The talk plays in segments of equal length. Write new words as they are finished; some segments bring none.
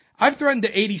I've threatened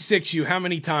to 86 you how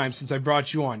many times since I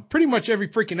brought you on? Pretty much every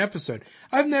freaking episode.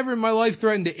 I've never in my life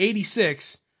threatened to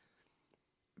 86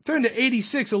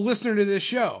 a listener to this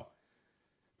show.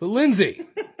 But Lindsay,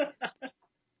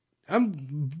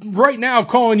 I'm right now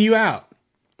calling you out.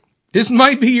 This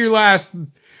might be your last.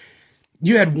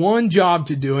 You had one job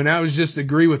to do, and that was just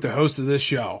agree with the host of this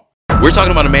show. We're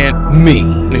talking about a man, Me.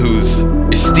 who's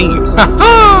esteemed.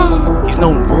 He's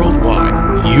known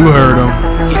worldwide. You heard him.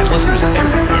 He has listeners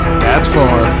everywhere. That's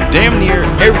far. Damn near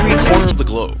every corner of the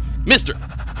globe. Mr.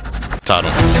 Todd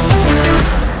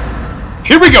Orndorff.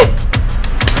 Here we go.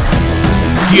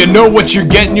 Do you know what you're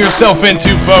getting yourself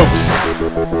into, folks?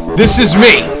 This is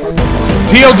me,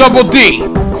 T-O-double-D,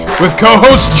 with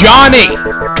co-host Johnny.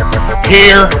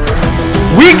 Here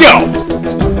we go.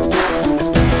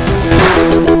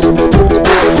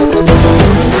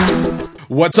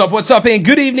 What's up, and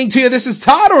good evening to you. This is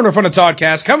Todd Orndorff on the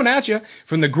Toddcast, coming at you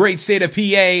from the great state of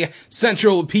PA,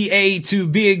 Central PA to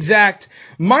be exact.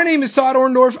 My name is Todd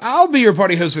Orndorff. I'll be your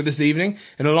party host for this evening,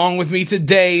 and along with me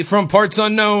today, from parts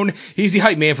unknown, he's the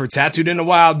hype man for Tattooed in the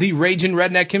Wild, the raging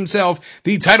redneck himself,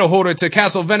 the title holder to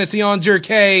Castle Venecian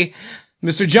Jerkay,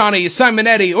 Mr. Johnny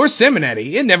Simonetti, or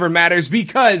Simonetti. It never matters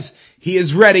because he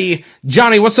is ready.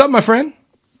 Johnny, what's up, my friend?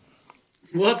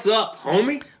 What's up,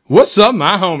 homie? What's up,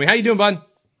 my homie? How you doing, bud?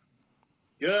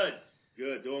 Good,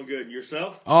 doing good. And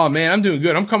yourself? Oh man, I'm doing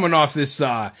good. I'm coming off this.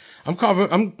 I'm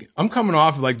coming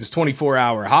off like this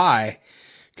 24-hour high,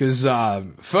 because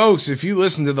folks, if you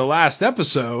listen to the last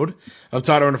episode of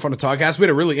Todd Orndorff on the Toddcast, we had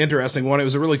a really interesting one. It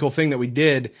was a really cool thing that we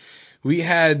did. We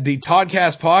had the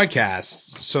Toddcast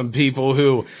podcast. Some people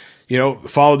who,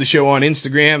 followed the show on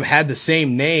Instagram had the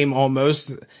same name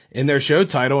almost in their show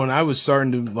title, and I was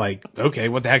starting to like, okay,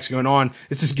 what the heck's going on?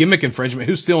 It's this gimmick infringement.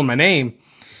 Who's stealing my name?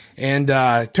 And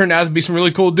turned out to be some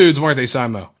really cool dudes, weren't they,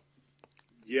 Simo?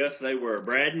 Yes, they were.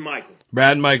 Brad and Michael.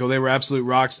 They were absolute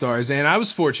rock stars. And I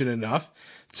was fortunate enough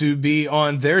to be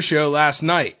on their show last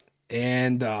night.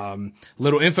 And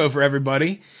little info for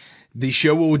everybody. The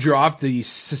show will drop the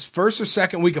first or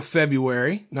second week of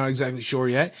February. Not exactly sure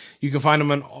yet. You can find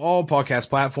them on all podcast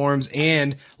platforms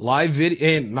and live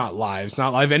video. And not live. It's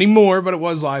not live anymore, but it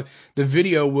was live. The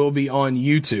video will be on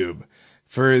YouTube.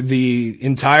 For the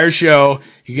entire show,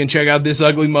 you can check out This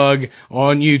Ugly Mug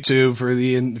on YouTube for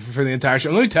the entire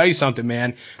show. Let me tell you something,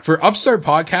 man. For upstart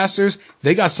podcasters,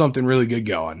 they got something really good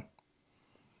going.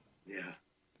 Yeah.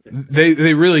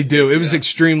 They really do. It was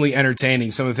extremely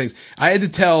entertaining, some of the things. I had to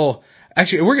tell,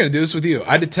 actually, we're going to do this with you.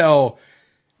 I had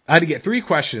to get 3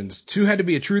 questions. 2 had to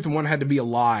be a truth and 1 had to be a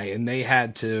lie. And they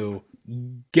had to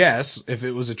guess if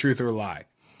it was a truth or a lie.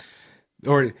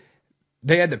 Or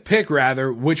they had to pick,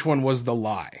 rather, which one was the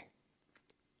lie.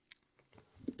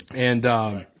 And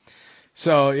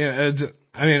so,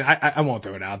 I won't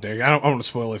throw it out there. I don't want to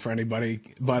spoil it for anybody.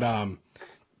 But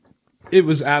it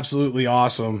was absolutely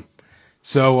awesome.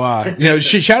 So,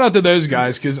 shout out to those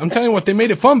guys, because I'm telling you what, they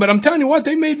made it fun. But I'm telling you what,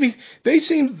 they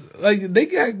seemed like they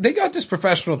got this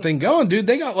professional thing going, dude.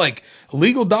 They got like a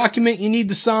legal document you need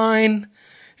to sign.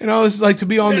 It's like to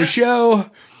be on the show.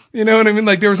 You know what I mean?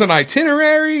 Like there was an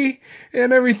itinerary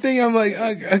and everything. I'm like,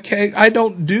 okay, I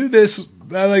don't do this.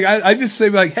 I just say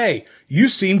like, hey, you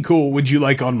seem cool. Would you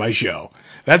like on my show?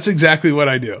 That's exactly what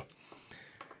I do.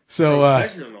 So,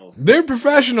 they're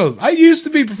professionals. I used to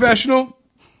be professional.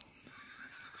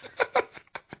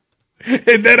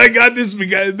 And then I got this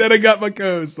guy, then I got my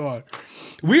co-host on.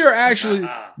 We are actually,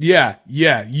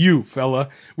 you fella.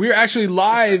 We are actually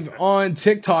live on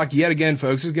TikTok yet again,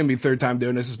 folks. This is going to be the 3rd time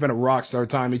doing this. It's been a rock star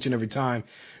time each and every time.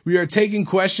 We are taking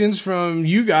questions from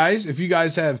you guys. If you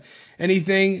guys have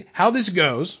anything, how this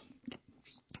goes.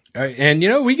 All right,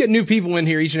 and we get new people in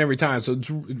here each and every time. So it's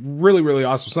really, really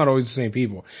awesome. It's not always the same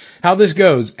people. How this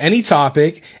goes, any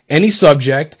topic, any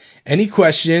subject, any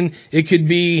question. It could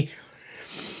be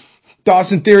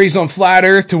thoughts and theories on flat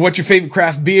earth to what's your favorite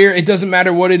craft beer. It doesn't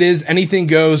matter what it is. Anything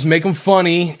goes. Make them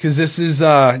funny, because this is,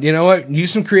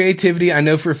 use some creativity. I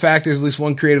know for a fact there's at least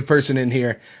one creative person in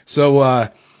here. So,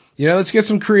 let's get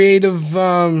some creative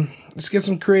vibes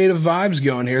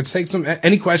going here. Let's take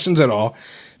any questions at all.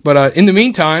 But, in the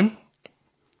meantime,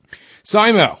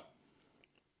 Simo.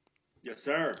 Yes,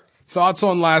 sir. Thoughts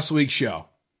on last week's show?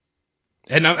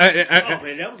 And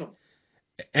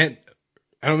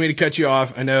I don't mean to cut you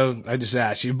off. I know I just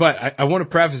asked you, but I want to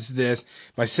preface this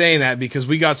by saying that because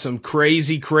we got some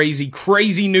crazy, crazy,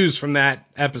 crazy news from that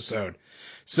episode.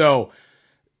 So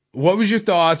what was your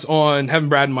thoughts on having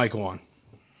Brad and Michael on?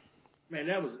 Man,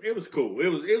 it was cool. It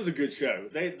was a good show.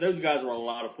 Those guys were a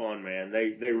lot of fun, man.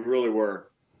 They really were.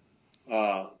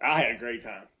 I had a great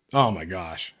time. Oh my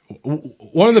gosh.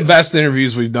 One of the best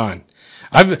interviews we've done.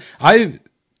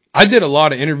 I did a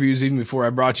lot of interviews even before I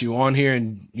brought you on here,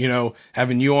 and, you know,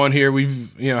 having you on here,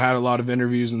 we've, you know, had a lot of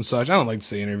interviews and such. I don't like to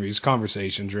say interviews,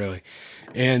 conversations really.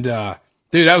 And,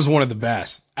 dude, that was one of the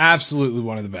best. Absolutely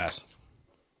one of the best.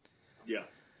 Yeah.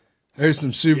 There's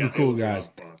some super cool guys.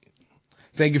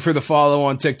 Thank you for the follow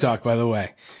on TikTok, by the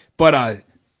way. But,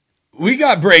 we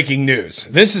got breaking news.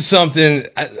 This is something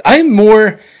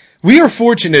we are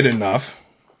fortunate enough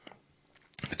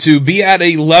to be at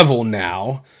a level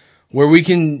now where we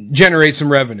can generate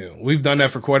some revenue. We've done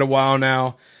that for quite a while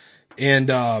now. And,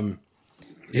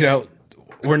 you know,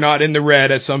 we're not in the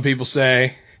red, as some people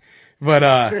say. But,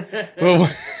 well,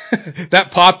 that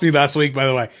popped me last week, by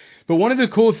the way. But one of the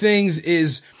cool things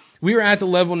is we are at the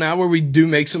level now where we do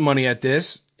make some money at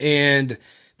this. And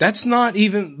that's not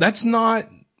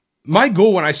my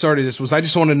goal when I started this was I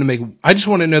just wanted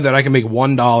to know that I can make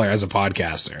 $1 as a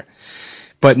podcaster.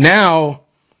 But now,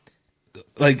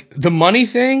 like, the money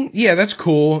thing, yeah, that's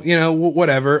cool. You know,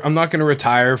 whatever. I'm not going to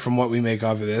retire from what we make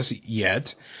off of this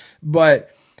yet. But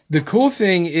the cool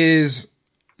thing is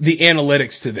the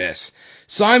analytics to this.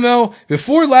 Simo,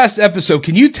 before last episode,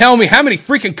 can you tell me how many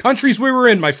freaking countries we were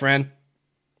in, my friend?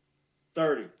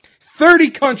 30.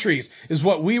 30 countries is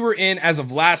what we were in as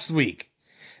of last week.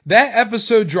 That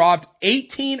episode dropped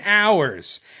 18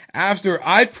 hours after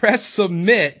I pressed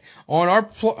submit on our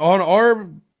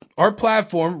platform,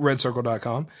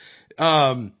 redcircle.com.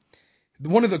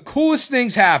 One of the coolest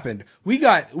things happened. We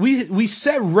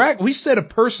set a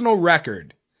personal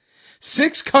record.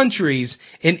 6 countries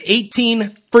in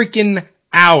 18 freaking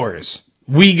hours.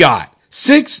 We got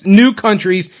 6 new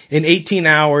countries in 18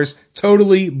 hours.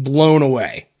 Totally blown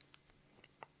away.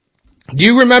 Do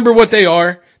you remember what they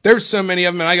are? There's so many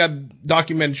of them, and I got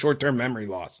documented short-term memory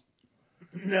loss.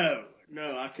 No,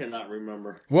 I cannot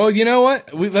remember. Well, you know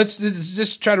what? Let's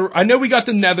just try to. I know we got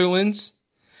the Netherlands.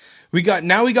 We got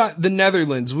the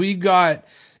Netherlands. We got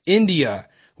India.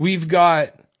 We've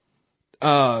got.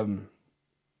 Help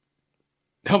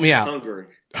me out. Hungary.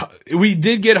 We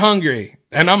did get Hungary,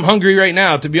 and I'm hungry right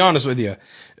now. To be honest with you,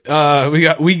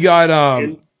 we got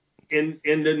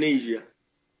Indonesia.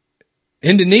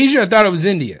 Indonesia. I thought it was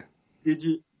India. Did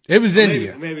you? It was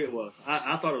India. Maybe it was.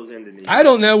 I thought it was Indonesia. I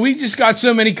don't know. We just got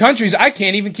so many countries. I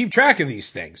can't even keep track of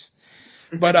these things.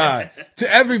 But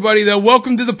to everybody, though,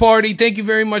 welcome to the party. Thank you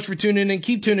very much for tuning in.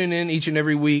 Keep tuning in each and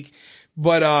every week.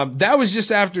 But that was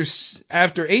just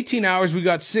after 18 hours. We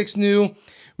got 6 new.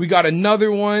 We got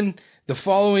another one the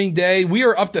following day. We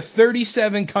are up to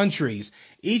 37 countries.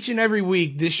 Each and every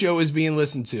week, this show is being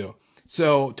listened to.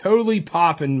 So totally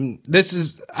popping. This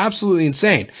is absolutely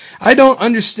insane. I don't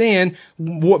understand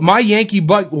why my Yankee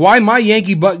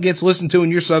butt gets listened to and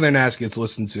your Southern ass gets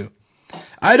listened to.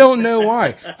 I don't know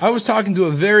why. I was talking to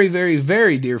a very, very,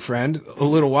 very dear friend a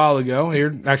little while ago,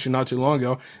 here, actually not too long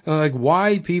ago, and I'm like,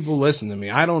 why people listen to me?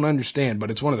 I don't understand,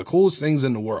 but it's one of the coolest things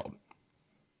in the world.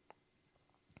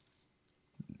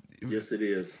 Yes, it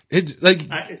is. It's like,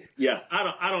 I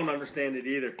don't understand it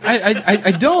either. I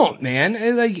don't, man.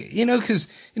 And like, you know, cause,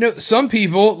 you know, some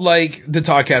people like the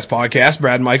Toddcast podcast,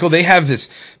 Brad and Michael, they have this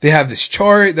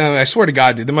chart. I swear to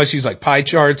God, dude, they must use like pie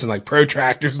charts and like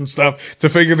protractors and stuff to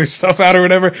figure their stuff out or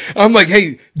whatever. I'm like,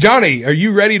 hey, Johnny, are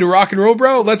you ready to rock and roll,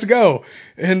 bro? Let's go.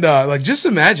 And, like, just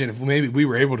imagine if maybe we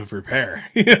were able to prepare.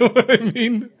 You know what I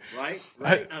mean? Right.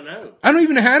 I know. I don't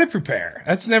even know how to prepare.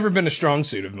 That's never been a strong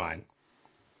suit of mine.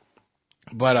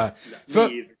 But,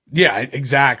 yeah,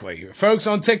 exactly. Folks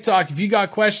on TikTok, if you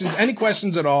got questions, any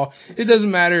questions at all, it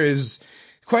doesn't matter, is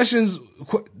questions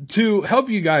to help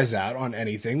you guys out on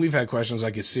anything. We've had questions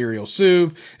like, is cereal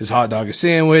soup? Is hot dog a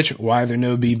sandwich? Why are there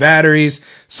no B batteries?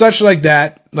 Such like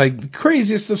that, like the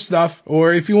craziest of stuff.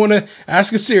 Or if you want to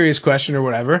ask a serious question or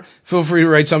whatever, feel free to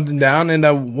write something down and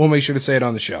we'll make sure to say it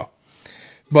on the show.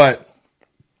 But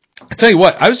I tell you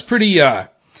what, I was pretty, I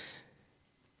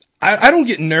don't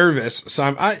get nervous,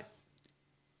 Simon.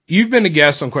 You've been a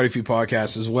guest on quite a few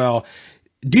podcasts as well.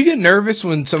 Do you get nervous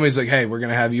when somebody's like, hey, we're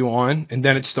going to have you on, and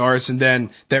then it starts, and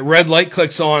then that red light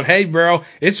clicks on, hey, bro,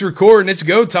 it's recording, it's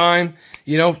go time,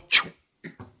 you know?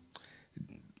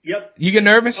 Yep. You get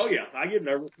nervous? Oh, yeah, I get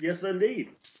nervous. Yes, indeed.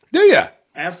 Do you?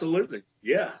 Absolutely.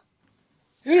 Yeah.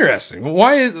 Interesting.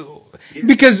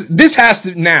 Because this has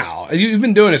to, now, you've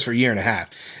been doing this for a year and a half.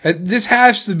 This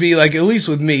has to be, like, at least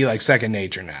with me, like, second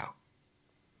nature now.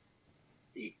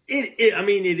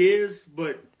 It is,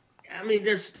 but, I mean,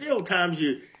 there's still times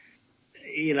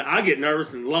I get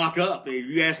nervous and lock up. If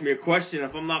you ask me a question,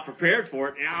 if I'm not prepared for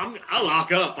it, I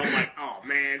lock up. I'm like, oh,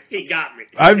 man, he got me.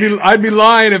 I'd be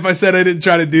lying if I said I didn't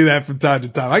try to do that from time to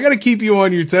time. I got to keep you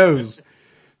on your toes.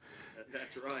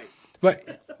 That's right.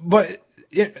 But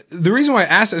the reason why I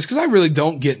asked that is because I really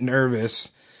don't get nervous.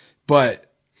 But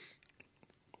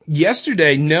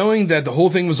yesterday, knowing that the whole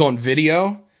thing was on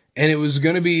video and it was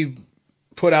going to be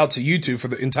put out to YouTube for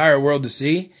the entire world to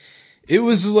see, it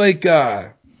was like,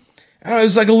 I don't know, it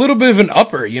was like a little bit of an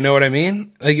upper, you know what I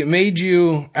mean? Like it made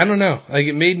you, I don't know, like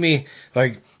it made me,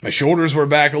 like my shoulders were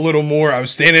back a little more. I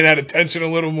was standing at attention a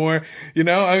little more, you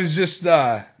know, I was just,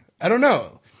 I don't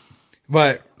know.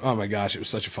 But, oh my gosh, it was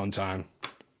such a fun time.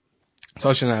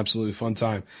 Such an absolutely fun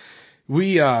time.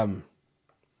 We haven't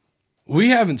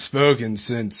spoken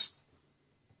since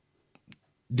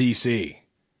DC.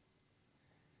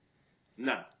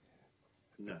 No,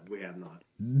 we have not.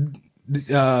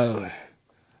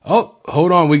 Oh,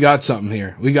 hold on. We got something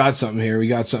here.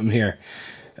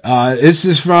 This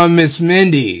is from Miss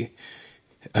Mindy.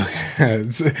 Okay.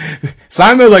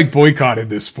 Simon boycotted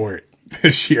this sport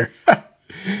this year.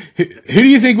 Who do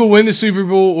you think will win the Super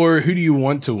Bowl, or who do you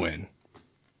want to win?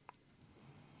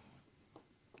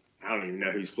 I don't even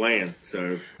know who's playing,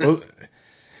 so. Well,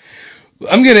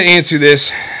 I'm going to answer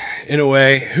this in a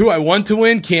way. Who I want to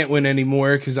win can't win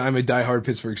anymore because I'm a diehard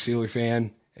Pittsburgh Steelers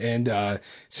fan. And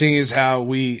seeing as how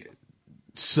we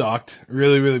sucked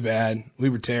really, really bad, we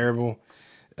were terrible.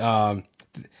 Who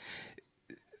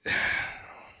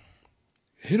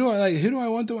do I like? Who do I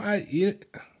want to? I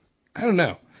don't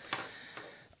know.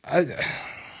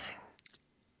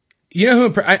 You know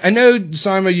who? I know,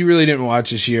 Simon, you really didn't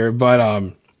watch this year,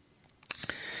 but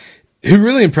who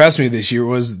really impressed me this year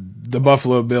was the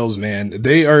Buffalo Bills. Man,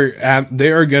 they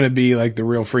are going to be like the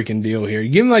real freaking deal here. You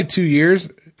give them 2 years,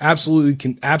 absolute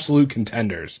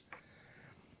contenders.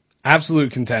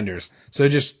 Absolute contenders. So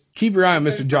just keep your eye on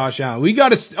Mr. Josh Allen. We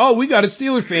got a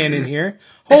Steelers fan in here.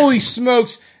 Holy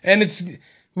smokes! And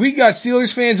we got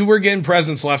Steelers fans and we're getting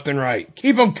presents left and right.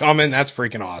 Keep them coming. That's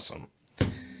freaking awesome.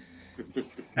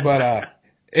 But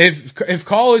if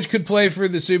college could play for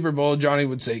the Super Bowl, Johnny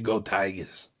would say, "Go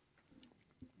Tigers."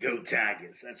 Go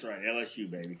Tigers. That's right. LSU,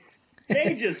 baby.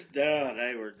 They just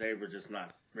they were just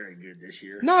not very good this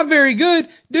year. Not very good.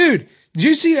 Dude, did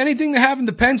you see anything that happened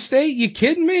to Penn State? You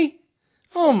kidding me?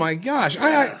 Oh my gosh.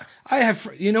 I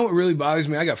have, you know what really bothers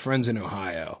me? I got friends in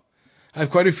Ohio. I have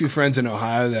quite a few friends in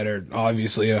Ohio that are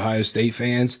obviously Ohio State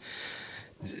fans.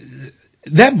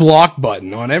 That block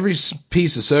button on every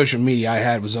piece of social media I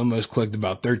had was almost clicked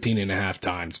about 13.5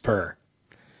 times per.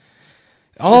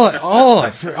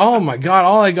 Oh my God,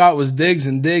 all I got was digs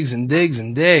and digs and digs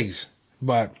and digs.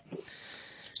 But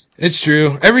it's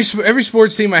true. Every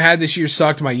sports team I had this year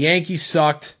sucked. My Yankees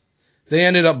sucked. They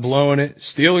ended up blowing it.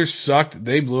 Steelers sucked.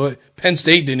 They blew it. Penn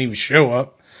State didn't even show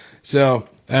up. So,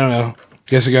 I don't know.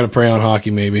 Guess I got to pray on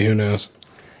hockey maybe. Who knows?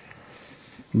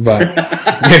 But,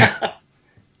 yeah.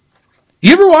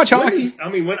 You ever watch hockey? I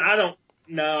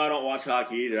don't watch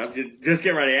hockey either. I'm just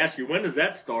getting ready to ask you, when does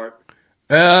that start?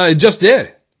 It just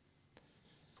did.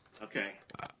 Okay.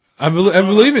 I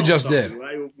believe it just did.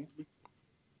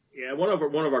 Yeah, one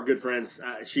of our good friends,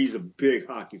 she's a big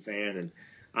hockey fan, and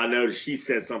I noticed she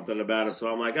said something about it,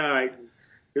 so I'm like, all right,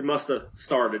 it must have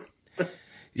started.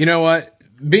 You know what?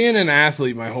 Being an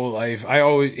athlete my whole life, I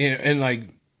always,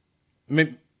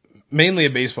 mainly a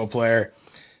baseball player,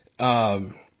 I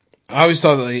always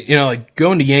thought that,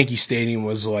 going to Yankee Stadium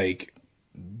was like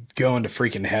going to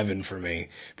freaking heaven for me.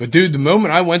 But dude, the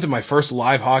moment I went to my first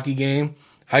live hockey game,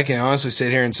 I can honestly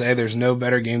sit here and say there's no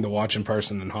better game to watch in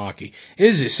person than hockey. It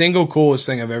is the single coolest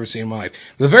thing I've ever seen in my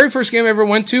life. The very first game I ever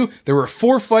went to, there were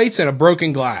 4 fights and a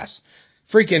broken glass.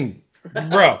 Freaking,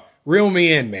 bro, reel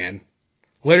me in, man.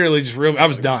 Literally just I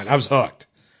was done. I was hooked.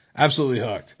 Absolutely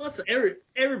hooked. Well,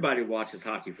 everybody watches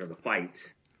hockey for the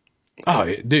fights. Oh,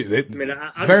 dude,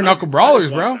 I bare knuckle brawlers,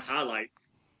 bro. The highlights.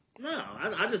 No,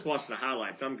 I just watch the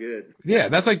highlights. I'm good. Yeah,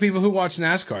 that's like people who watch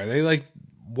NASCAR. They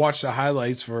watch the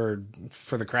highlights for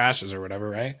the crashes or whatever,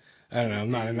 right? I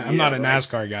don't know. I'm not a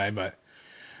NASCAR guy, but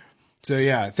so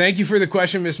yeah. Thank you for the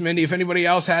question, Miss Mindy. If anybody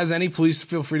else has any, please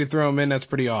feel free to throw them in. That's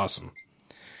pretty awesome.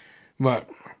 But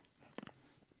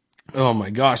oh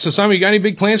my gosh. So Simon, you got any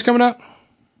big plans coming up?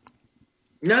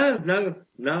 No,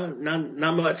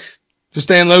 not much. Just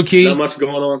staying low key. Not much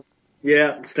going on.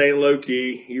 Yeah, staying low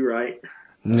key. You're right.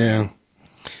 Yeah.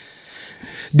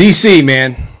 DC,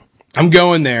 man. I'm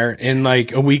going there in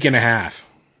like a week and a half.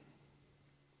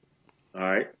 All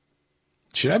right.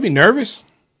 Should I be nervous?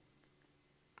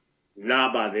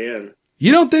 Not by then.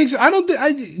 You don't think so? I don't.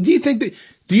 Do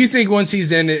you think once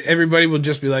he's in it, everybody will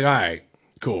just be like, all right,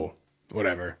 cool,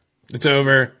 whatever, it's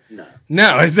over?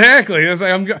 No, exactly. It's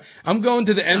like I'm going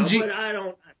to the MG. No, but I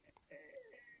don't.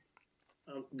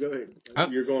 Go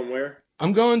ahead. You're going where?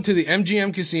 I'm going to the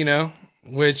MGM Casino,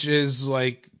 which is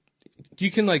like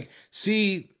you can like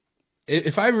see,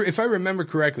 if I remember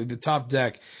correctly, the top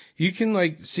deck, you can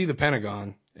like see the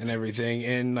Pentagon and everything,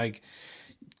 and like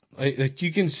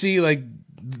you can see like,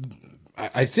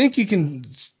 I think you can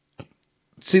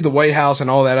see the White House and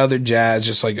all that other jazz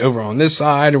just like over on this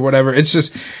side or whatever. It's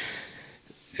just,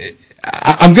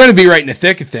 I'm going to be right in the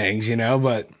thick of things, you know,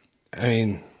 but I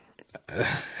mean,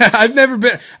 I've never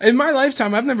been, in my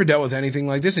lifetime, I've never dealt with anything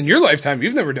like this. In your lifetime,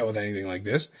 you've never dealt with anything like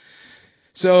this.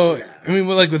 So, I mean,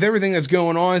 like with everything that's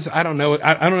going on, I don't know.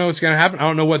 I don't know what's going to happen. I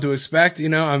don't know what to expect. You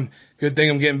know, good thing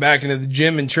I'm getting back into the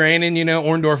gym and training. You know,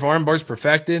 Orndorff arm bar's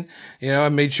perfected. You know, I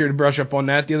made sure to brush up on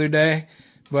that the other day,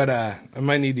 but I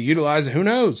might need to utilize it. Who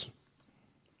knows?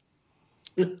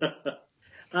 It'll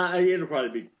probably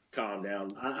be calmed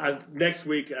down. Next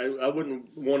week, I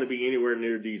wouldn't want to be anywhere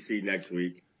near DC next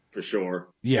week for sure.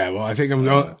 Yeah, well, I think I'm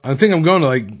going to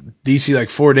like DC like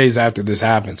 4 days after this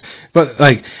happens, but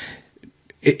like.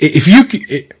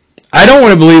 I don't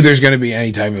want to believe there's going to be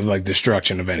any type of like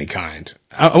destruction of any kind.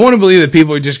 I want to believe that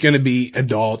people are just going to be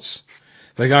adults.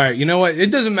 Like, all right, you know what? It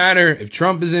doesn't matter if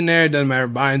Trump is in there. It doesn't matter if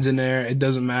Biden's in there. It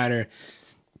doesn't matter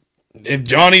if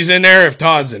Johnny's in there, if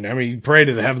Todd's in there. I mean, pray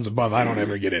to the heavens above, I don't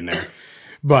ever get in there.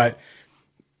 But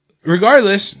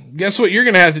regardless, guess what you're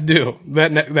going to have to do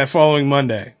that following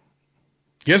Monday?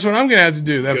 Guess what I'm going to have to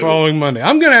do that following Monday?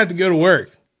 I'm going to have to go to work.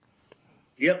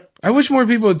 Yep. I wish more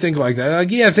people would think like that.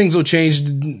 Like, yeah, things will change,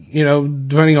 you know,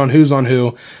 depending on who's on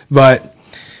who. But,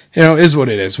 you know, is what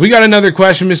it is. We got another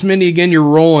question. Miss Mindy, again, you're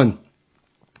rolling.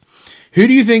 Who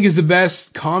do you think is the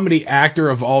best comedy actor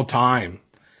of all time?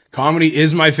 Comedy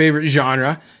is my favorite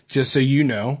genre, just so you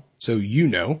know.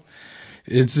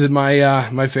 It's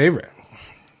my favorite.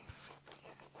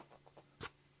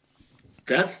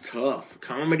 That's tough.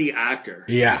 Comedy actor.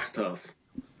 Yeah. That's tough.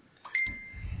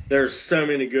 There's so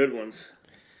many good ones.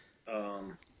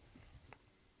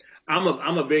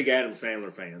 I'm a big Adam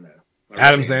Sandler fan though.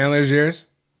 Adam Sandler's yours?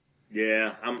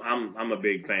 Yeah, I'm a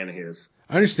big fan of his.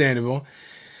 Understandable.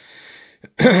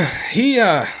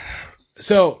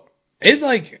 So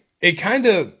it kind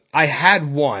of, I had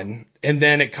one and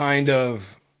then it kind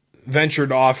of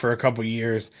ventured off for a couple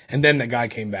years and then the guy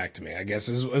came back to me, I guess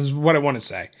is what I want to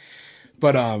say.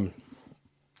 But,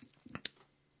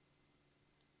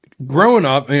 growing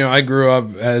up, you know, I grew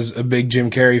up as a big Jim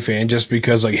Carrey fan just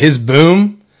because like his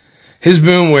boom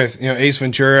with, you know, Ace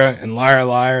Ventura and Liar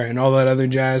Liar and all that other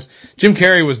jazz. Jim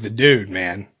Carrey was the dude,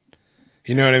 man.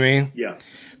 You know what I mean? Yeah.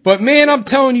 But man, I'm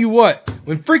telling you what,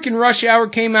 when freaking Rush Hour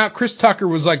came out, Chris Tucker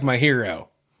was like my hero.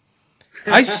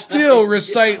 I still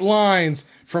recite lines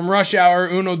from Rush Hour,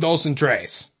 Uno, Dos, and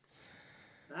Tres.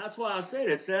 That's why I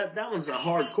said that one's a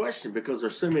hard question because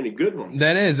there's so many good ones.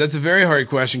 That's a very hard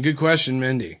question. Good question,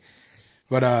 Mindy.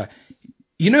 But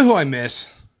you know who I miss?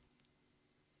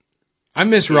 I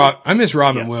miss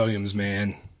Robin Williams,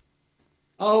 man.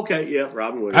 Oh, okay, yeah,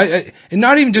 Robin Williams. And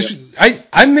not even just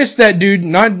I miss that dude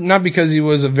not because he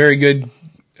was a very good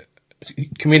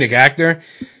comedic actor,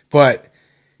 but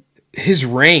his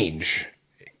range.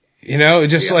 You know,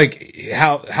 just like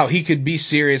how he could be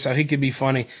serious, how he could be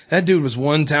funny. That dude was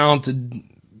one talented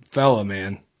fella,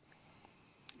 man.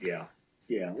 Yeah.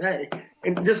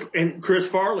 And Chris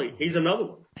Farley, he's another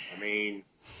one. I mean,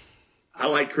 I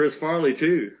like Chris Farley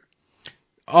too.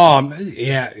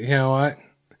 Yeah, you know what?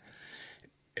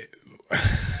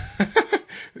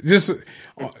 Just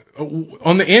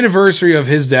on the anniversary of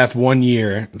his death 1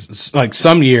 year, like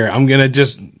some year, I'm going to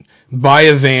just buy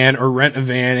a van or rent a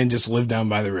van and just live down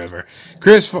by the river.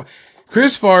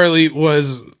 Chris Farley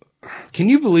was, can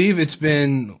you believe it's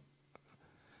been,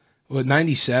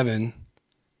 97?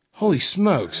 Holy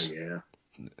smokes. Yeah.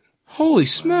 Holy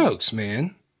smokes,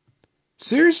 man.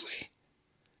 Seriously?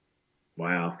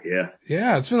 Wow, yeah.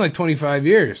 Yeah, it's been like 25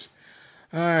 years.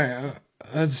 All right,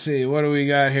 let's see. What do we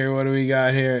got here?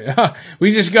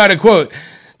 We just got a quote.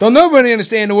 Don't nobody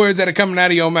understand the words that are coming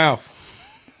out of your mouth.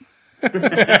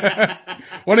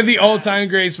 One of the all-time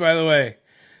greats, by the way.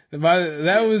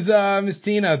 That was Miss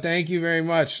Tina. Thank you very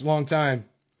much. Long time.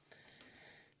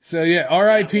 So, yeah,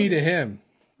 R.I.P. to him.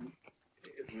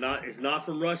 It's not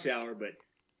from Rush Hour, but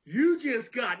you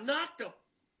just got knocked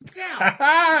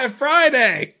out.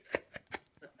 Friday.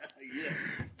 Yeah.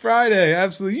 Friday,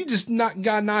 absolutely. You just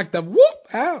got knocked up. Whoop,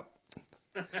 out.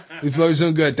 We flowed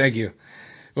so good, thank you.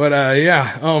 But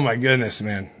yeah, oh my goodness,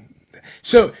 man.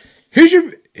 So here's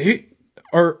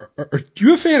are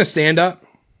you a fan of stand-up?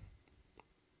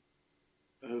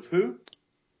 Of who?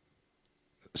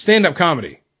 Stand-up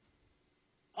comedy.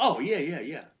 Oh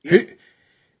yeah.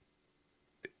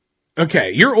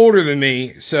 Okay, you're older than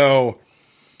me, so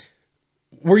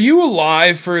were you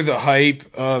alive for the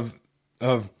hype of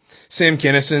Sam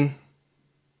Kinison?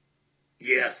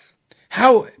 Yes.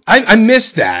 How I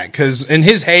missed that because in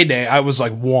his heyday I was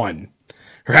like 1,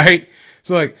 right?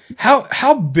 So like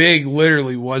how big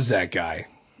literally was that guy?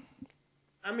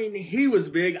 I mean, he was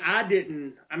big. I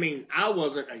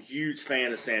wasn't a huge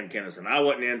fan of Sam Kinison. I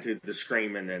wasn't into the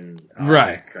screaming and all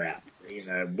that crap,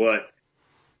 but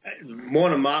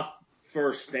one of my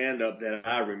first stand-up that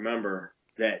I remember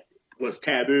that was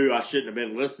taboo, I shouldn't have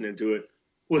been listening to it,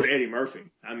 was Eddie Murphy.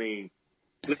 I mean,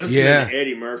 listening to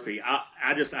Eddie Murphy,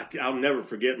 I'll never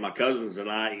forget my cousins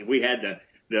and we had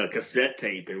the cassette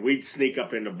tape, and we'd sneak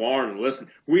up in the barn and listen.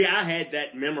 I had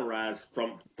that memorized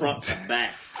from front to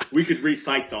back. We could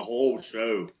recite the whole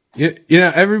show.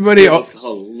 Everybody. It was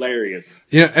hilarious.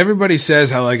 Everybody says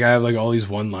how like I have like all these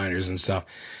one-liners and stuff.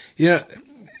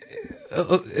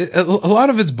 A lot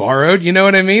of it's borrowed. You know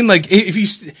what I mean? Like if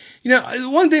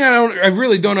one thing I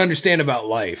really don't understand about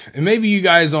life, and maybe you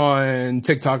guys on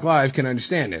TikTok Live can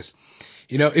understand this.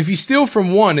 If you steal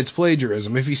from one, it's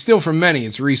plagiarism. If you steal from many,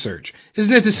 it's research.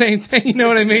 Isn't it the same thing? You know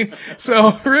what I mean?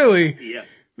 So really, yeah.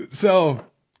 So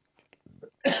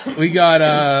we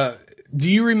got, do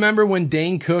you remember when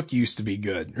Dane Cook used to be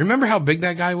good? Remember how big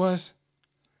that guy was?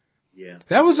 Yeah.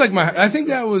 That was like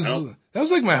that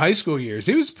was like my high school years.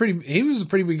 He was a pretty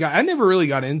big guy. I never really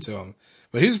got into him,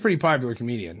 but he was a pretty popular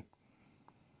comedian.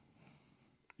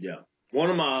 Yeah. One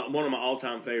of my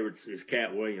all-time favorites is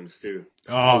Cat Williams too.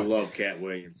 Oh, I love Cat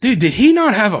Williams. Dude, did he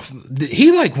not have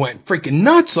he like went freaking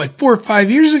nuts like 4 or 5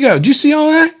 years ago. Did you see all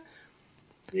that?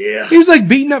 Yeah. He was like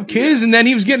beating up kids and then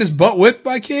he was getting his butt whipped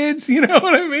by kids. You know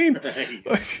what I mean?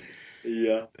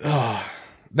 Yeah. Oh,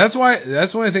 that's one of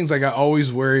the things like I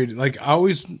always worried, like I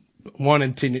always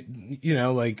wanted to,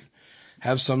 like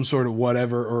have some sort of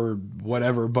whatever,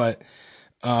 but,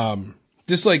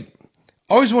 just like,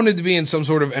 always wanted to be in some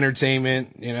sort of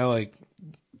entertainment, like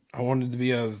I wanted to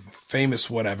be a famous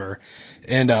whatever.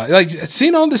 And, like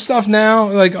seeing all this stuff now,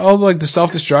 like all like the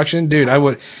self-destruction, dude, I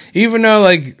would, even though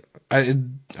like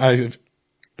I've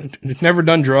never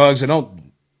done drugs, I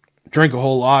don't drink a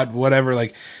whole lot, whatever.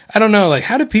 Like, I don't know, like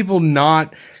how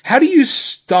do you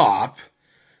stop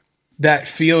that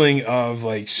feeling of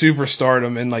like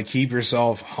superstardom and like keep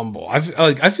yourself humble? I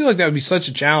feel like that would be such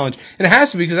a challenge, and it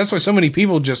has to be because that's why so many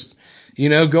people just,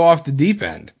 go off the deep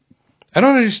end. I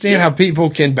don't understand how people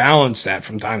can balance that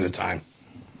from time to time.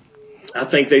 I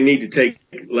think they need to take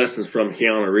lessons from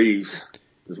Keanu Reeves.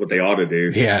 Is what they ought to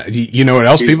do. Yeah. You know what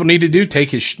else people need to do?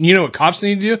 What cops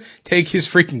need to do? Take his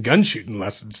freaking gun shooting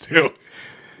lessons too.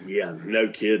 Yeah, no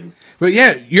kidding. But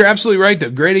yeah, you're absolutely right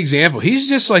though. Great example. He's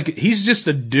just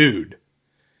a dude.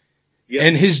 Yep.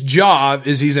 And his job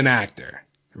is he's an actor,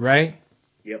 right?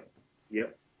 Yep.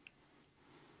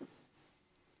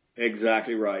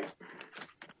 Exactly right.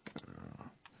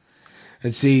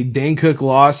 Let's see. Dane Cook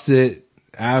lost it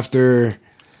after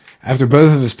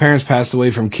both of his parents passed away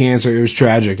from cancer. It was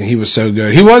tragic, and he was so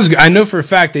good. I know for a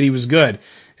fact that he was good.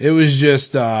 It was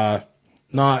just not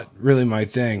really my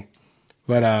thing.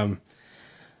 But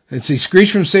let's see.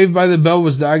 Screech from Saved by the Bell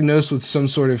was diagnosed with some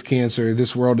sort of cancer.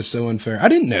 This world is so unfair. I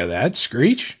didn't know that.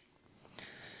 Screech.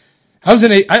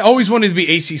 I always wanted to be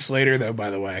AC Slater, though,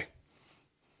 by the way.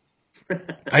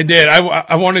 I did.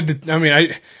 I wanted to. I mean,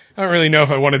 I don't really know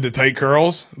if I wanted the tight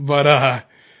curls, but I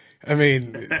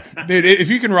mean, dude, if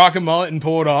you can rock a mullet and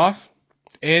pull it off,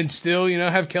 and still,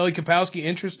 have Kelly Kapowski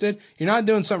interested, you're not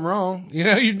doing something wrong.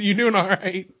 You're doing all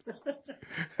right.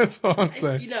 That's all I'm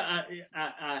saying.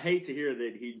 I hate to hear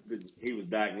that he was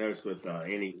diagnosed with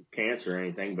any cancer or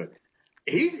anything, but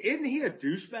isn't he a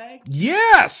douchebag?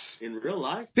 Yes. In real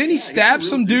life, didn't he stab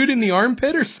some dude in the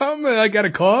armpit or something? Like at a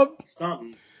club?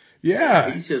 Something. Yeah.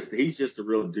 He's just a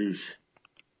real douche.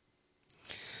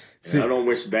 I don't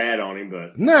wish bad on him,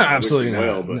 but no, absolutely not.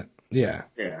 Well, but yeah.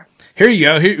 Here you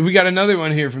go. Here we got another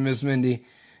one here from Miss Mindy.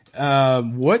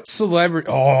 What celebrity?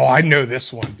 Oh, I know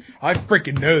this one. I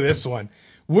freaking know this one.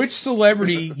 Which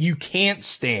celebrity you can't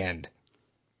stand?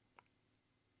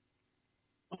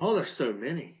 Oh, there's so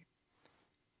many.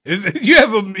 You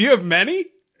have many?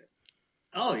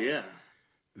 Oh yeah.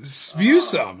 Spew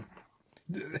some.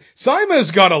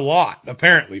 Simo's got a lot,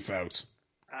 apparently, folks.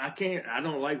 I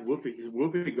don't like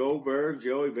Whoopi Goldberg,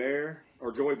 Joey Bear.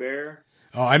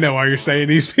 Oh, I know why you're saying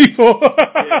these people.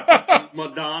 Yeah,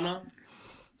 Madonna.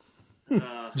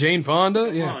 Jane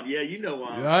Fonda? Come on. Yeah, you know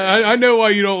why. I know why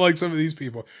you don't like some of these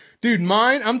people. Dude,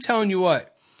 mine, I'm telling you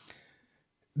what.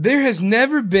 There has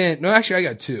never been... No, actually, I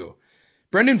got two.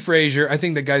 Brendan Fraser, I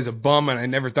think that guy's a bum, and I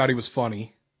never thought he was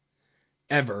funny.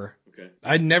 Ever. Okay.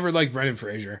 I never liked Brendan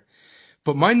Fraser.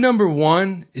 But my number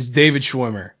one is David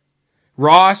Schwimmer.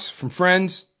 Ross from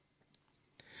Friends.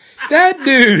 That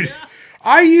dude...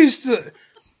 I used to...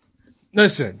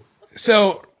 Listen,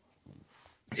 So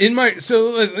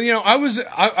I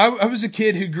was a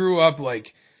kid who grew up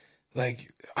like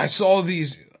I saw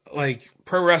these like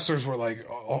pro wrestlers were like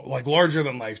larger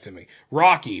than life to me.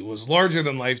 Rocky was larger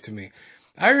than life to me.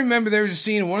 I remember there was a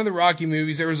scene in one of the Rocky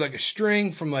movies. There was like a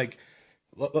string from like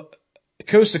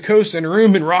coast to coast in a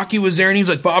room, and Rocky was there, and he was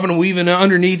like bobbing and weaving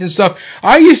underneath and stuff.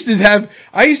 I used to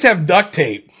have duct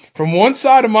tape from one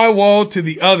side of my wall to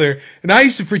the other, and I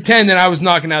used to pretend that I was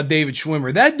knocking out David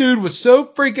Schwimmer. That dude was so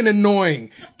freaking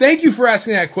annoying. Thank you for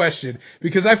asking that question,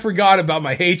 because I forgot about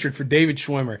my hatred for David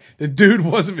Schwimmer. The dude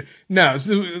wasn't, no,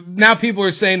 so now people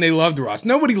are saying they loved Ross.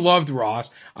 Nobody loved Ross.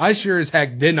 I sure as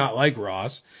heck did not like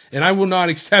Ross, and I will not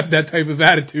accept that type of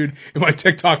attitude in my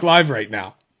TikTok live right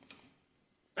now.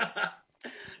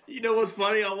 You know what's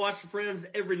funny? I watch Friends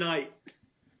every night.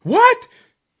 What?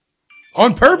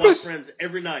 On purpose? I watch Friends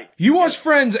every night. You watch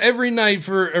Friends every night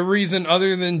for a reason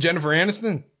other than Jennifer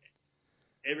Aniston?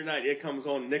 Every night. It comes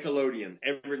on Nickelodeon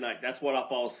every night. That's what I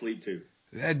fall asleep to.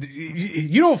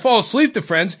 You don't fall asleep to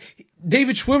Friends.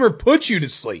 David Schwimmer puts you to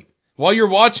sleep while you're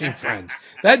watching Friends.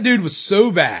 That dude was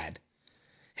so bad.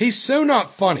 He's so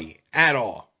not funny at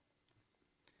all.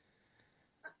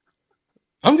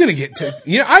 I'm going to get to,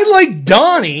 I like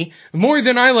Donnie more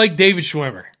than I like David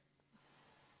Schwimmer.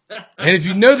 And if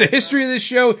you know the history of this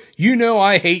show, you know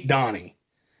I hate Donnie.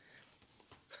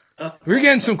 We're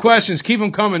getting some questions. Keep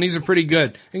them coming. These are pretty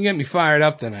good. They can get me fired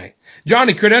up tonight.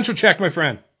 Johnny, credential check, my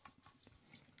friend.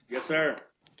 Yes, sir.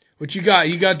 What you got?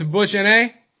 You got the Bush NA?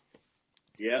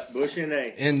 Yeah, Bush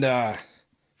NA. And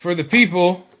for the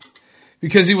people,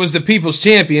 because he was the people's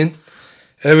champion,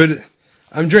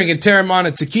 I'm drinking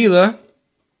Terramana Tequila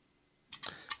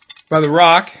by The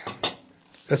Rock.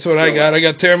 That's what I got. I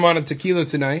got Terramana Tequila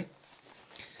tonight.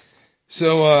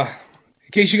 So, in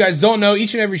case you guys don't know,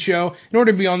 each and every show, in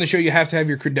order to be on the show, you have to have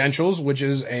your credentials, which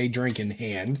is a drink in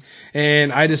hand.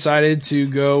 And I decided to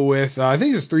go with, I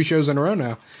think it's 3 shows in a row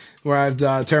now, where I've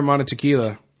Terramana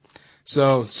Tequila.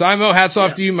 So, Simo, hats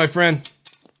off to you, my friend.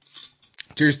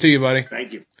 Cheers to you, buddy.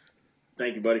 Thank you.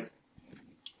 Thank you, buddy.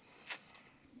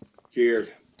 Cheers.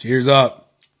 Cheers up.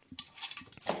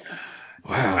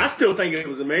 Wow. I still think it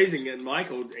was amazing. And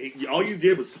Michael, all you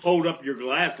did was hold up your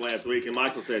glass last week, and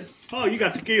Michael said, "Oh, you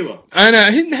got tequila." I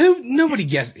know. Nobody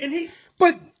guessed it. And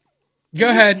but go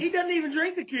ahead. He doesn't even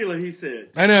drink tequila, he said.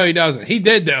 I know he doesn't. He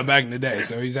did, though, back in the day,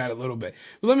 so he's had a little bit.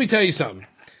 But let me tell you something.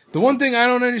 The one thing I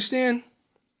don't understand,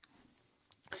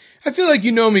 I feel like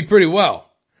you know me pretty well.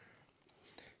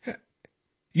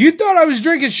 You thought I was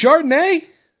drinking Chardonnay?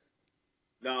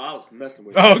 No, I was messing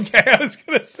with you. Okay, I was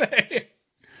going to say.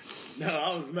 No,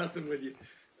 I was messing with you.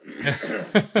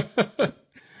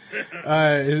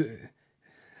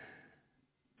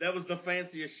 That was the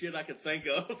fanciest shit I could think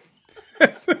of.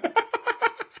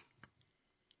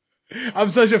 I'm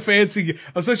such a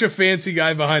fancy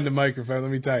guy behind the microphone, let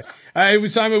me tell you. All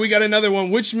right, Simon, we got another one.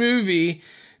 Which movie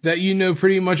that you know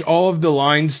pretty much all of the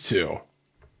lines to?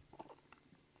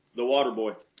 The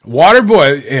Waterboy.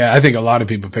 Waterboy, yeah, I think a lot of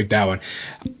people picked that one.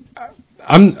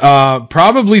 I'm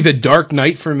probably The Dark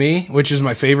Knight for me, which is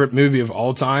my favorite movie of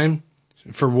all time,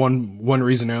 for one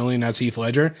reason only, and that's Heath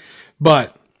Ledger.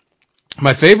 But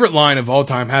my favorite line of all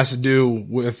time has to do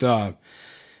with the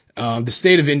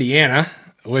state of Indiana,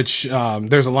 which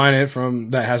there's a line in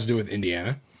it that has to do with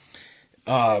Indiana.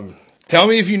 Tell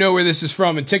me if you know where this is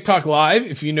from. And TikTok Live,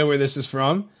 if you know where this is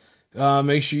from,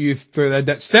 make sure you throw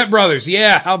that. Step Brothers,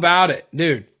 yeah, how about it,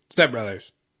 dude? Step Brothers.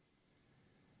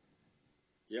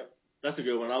 That's a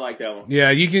good one. I like that one. Yeah,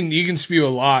 you can spew a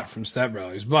lot from Step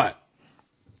Brothers, but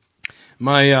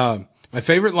my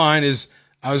favorite line is,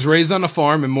 I was raised on a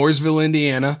farm in Mooresville,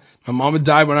 Indiana. My mama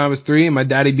died when I was 3, and my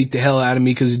daddy beat the hell out of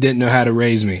me because he didn't know how to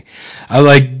raise me.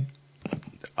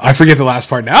 I forget the last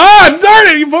part now. Ah,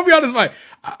 darn it! You put me on the spot.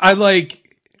 I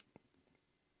like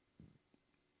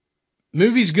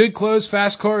movies, good clothes,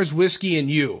 fast cars, whiskey,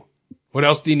 and you. What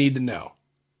else do you need to know?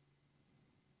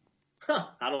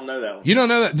 I don't know that one. You don't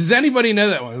know that? Does anybody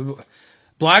know that one?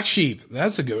 Black Sheep.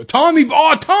 That's a good one.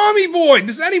 Tommy Boy.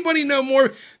 Does anybody know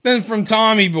more than from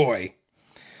Tommy Boy?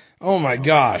 Oh my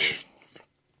gosh.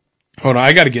 Hold on.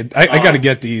 I gotta get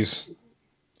these.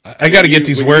 I gotta get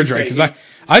these words right, because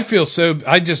I feel so,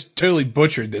 I just totally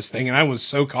butchered this thing, and I was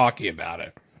so cocky about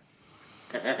it.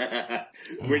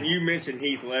 When you mentioned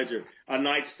Heath Ledger, A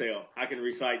Knight's Tale, I can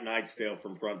recite Knight's Tale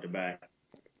from front to back.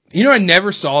 You know, I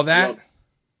never saw that.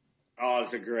 Oh,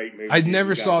 it's a great movie. I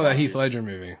never saw that Heath Ledger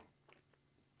movie.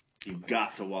 You've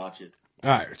got to watch it. All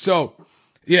right, so,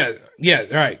 yeah,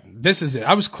 all right, this is it.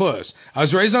 I was close. I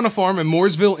was raised on a farm in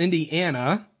Mooresville,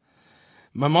 Indiana.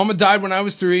 My mama died when I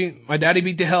was 3. My daddy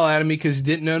beat the hell out of me because he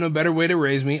didn't know no better way to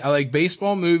raise me. I like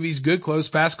baseball, movies, good clothes,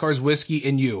 fast cars, whiskey,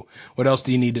 and you. What else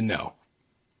do you need to know?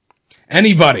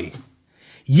 Anybody?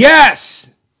 Yes!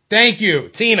 Thank you,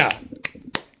 Tina.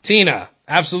 Tina,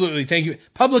 absolutely. Thank you.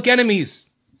 Public Enemies.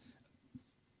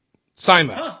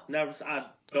 Simon. Huh? Never. I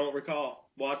don't recall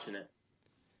watching it.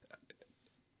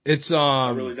 It's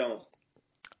I really don't.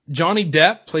 Johnny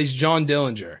Depp plays John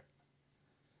Dillinger.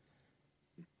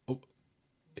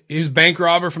 He was a bank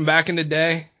robber from back in the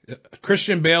day.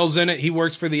 Christian Bale's in it. He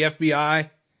works for the FBI.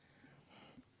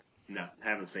 No,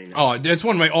 haven't seen it. Oh, it's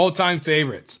one of my all-time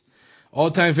favorites.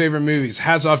 All-time favorite movies.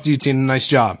 Hats off to you, Tina. Nice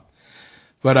job.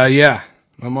 But, yeah,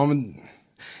 my mom.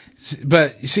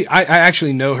 But, you see, I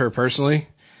actually know her personally,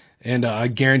 and I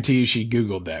guarantee you she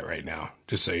Googled that right now,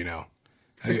 just so you know.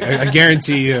 I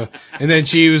guarantee you. And then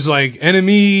she was like,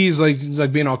 enemies,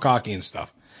 like being all cocky and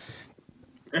stuff.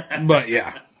 But,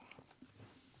 yeah.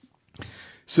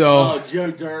 So,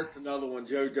 Joe Dirt's another one.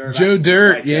 Joe Dirt. Joe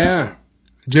Dirt, yeah.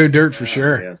 Joe Dirt for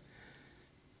sure. Yes.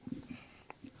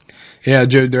 Yeah,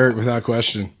 Joe Dirt without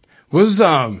question. What was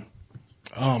oh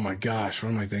my gosh,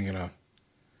 what am I thinking of?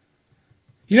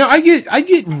 You know, I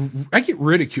get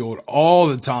ridiculed all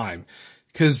the time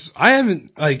because I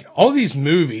haven't like all these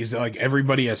movies that like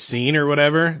everybody has seen or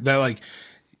whatever that like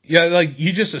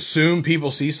you just assume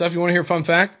people see stuff. You want to hear a fun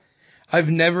fact? I've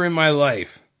never in my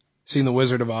life seen The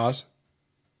Wizard of Oz.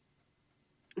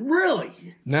 Really?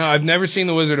 No, I've never seen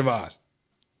The Wizard of Oz.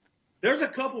 There's a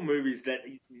couple movies that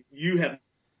you have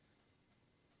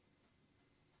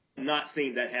not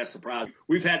seen that has surprised you.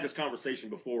 We've had this conversation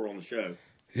before on the show.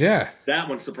 Yeah. That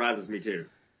one surprises me too.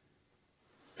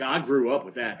 I grew up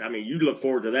with that. I mean, you look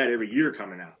forward to that every year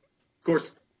coming out. Of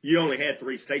course, you only had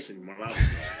 3 stations when I was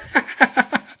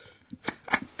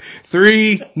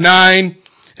 3, 9,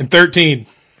 and 13.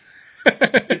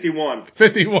 51.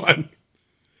 51.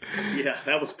 Yeah,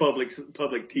 that was public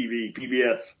TV,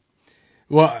 PBS.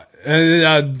 Well,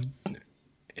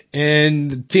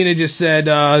 and Tina just said,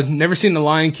 never seen The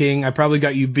Lion King. I probably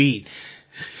got you beat.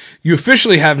 You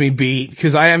officially have me beat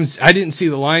because I didn't see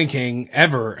The Lion King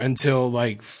ever until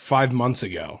like 5 months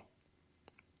ago.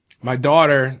 My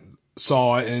daughter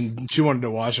saw it and she wanted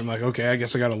to watch it. I'm like, okay, I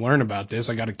guess I got to learn about this.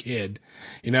 I got a kid,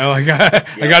 you know, I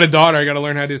got a daughter. I got to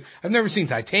learn how to do. I've never seen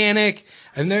Titanic.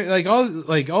 I've never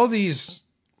like all these,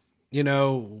 you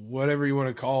know, whatever you want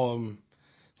to call them,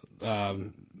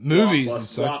 movies and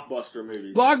such.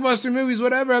 Blockbuster movies,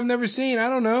 whatever. I've never seen. I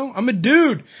don't know. I'm a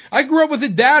dude. I grew up with a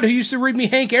dad who used to read me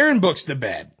Hank Aaron books to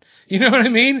bed. You know what I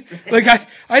mean? Like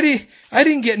I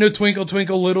didn't get no Twinkle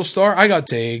Twinkle Little Star. I got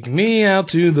Take Me Out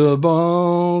to the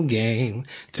Ball Game.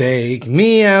 Take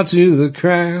me out to the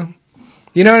crowd.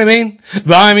 You know what I mean?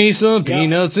 Buy me some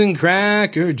peanuts and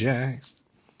Cracker Jacks.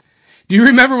 Do you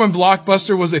remember when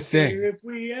Blockbuster was a thing? If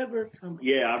we ever come.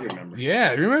 Yeah, I remember.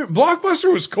 Yeah, remember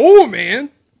Blockbuster was cool, man.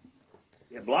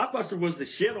 Yeah, Blockbuster was the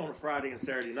shit on a Friday and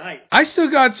Saturday night. I still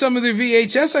got some of their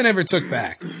VHS I never took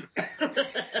back.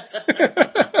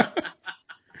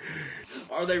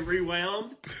 Are they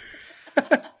rewound?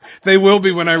 They will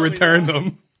be when I return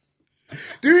them.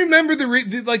 Do you remember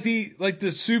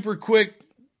the super quick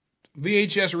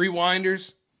VHS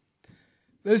rewinders?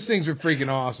 Those things were freaking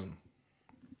awesome.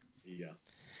 Yeah.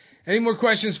 Any more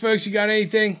questions, folks? You got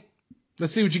anything?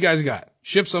 Let's see what you guys got.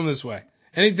 Ship some this way.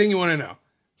 Anything you want to know.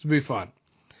 This will be fun.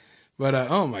 But,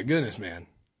 oh my goodness, man.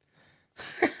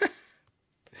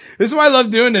 This is why I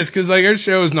love doing this, because like our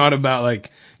show is not about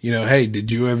like, you know, hey,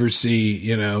 did you ever see,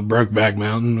 you know, Brokeback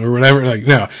Mountain or whatever? Like,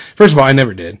 no. First of all, I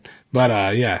never did.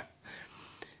 But, yeah.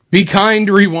 Be kind,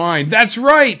 rewind. That's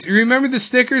right. You remember the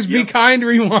stickers? Yep. Be kind,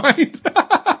 rewind.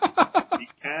 Be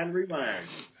kind, rewind.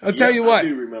 I'll tell you what. I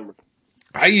do remember.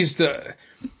 I used to.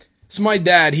 So my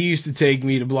dad, he used to take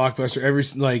me to Blockbuster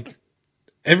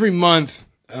every month.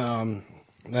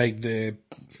 Like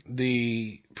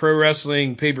the pro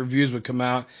wrestling pay-per-views would come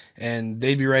out and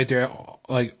they'd be right there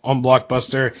like on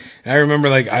Blockbuster. And I remember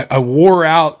like I wore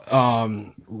out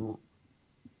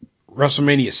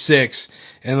WrestleMania 6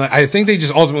 and like I think they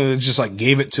just ultimately just like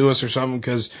gave it to us or something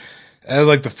because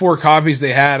like the 4 copies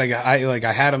they had,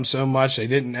 I had them so much they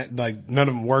didn't like none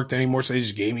of them worked anymore, so they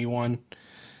just gave me one.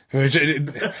 Which it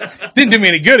didn't do me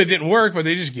any good. It didn't work, but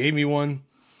they just gave me one.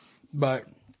 But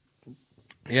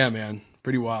yeah, man,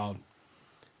 pretty wild.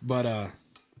 But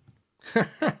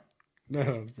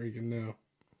no, freaking no.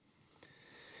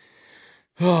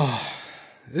 Oh,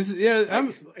 this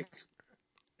is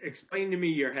Explain to me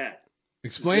your hat.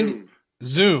 Explain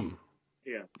Zoom.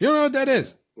 Yeah. You don't know what that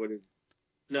is? What is?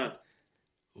 No.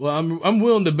 Well, I'm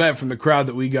willing to bet from the crowd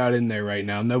that we got in there right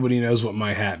now, nobody knows what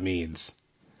my hat means.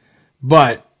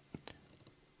 But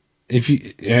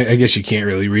I guess you can't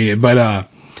really read it, but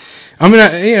I'm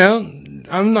gonna,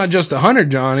 I'm not just a hunter,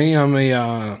 Johnny. I'm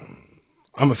a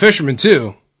fisherman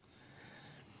too.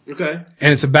 Okay.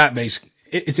 And it's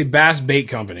a bass bait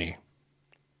company.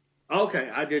 Okay,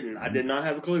 I did not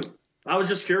have a clue. I was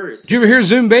just curious. Did you ever hear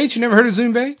Zoom Baits? You never heard of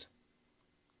Zoom Baits?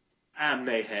 I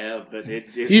may have, but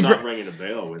it's not ringing a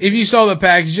bell. If you saw the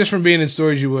package, just from being in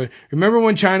stores, you would. Remember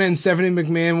when Chyna and Stephanie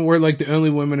McMahon were like the only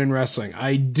women in wrestling?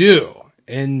 I do.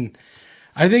 And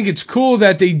I think it's cool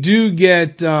that they do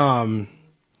get, do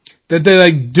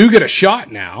get a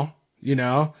shot now, you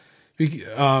know?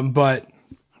 But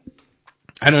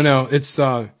I don't know. It's,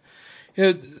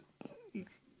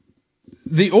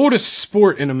 the oldest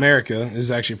sport in America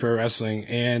is actually pro wrestling.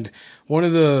 And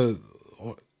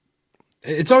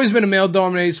it's always been a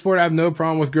male-dominated sport. I have no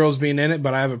problem with girls being in it,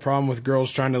 but I have a problem with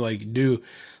girls trying to do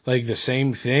the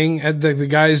same thing that the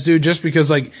guys do, just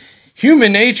because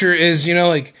human nature is,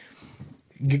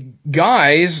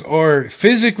 guys are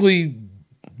physically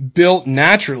built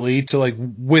naturally to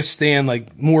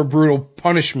withstand more brutal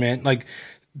punishment.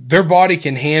 Their body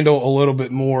can handle a little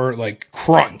bit more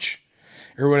crunch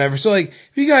or whatever. So if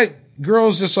you got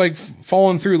girls just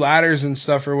falling through ladders and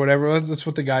stuff or whatever, that's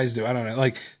what the guys do. I don't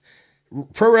know.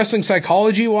 Pro wrestling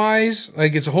psychology wise,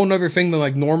 it's a whole nother thing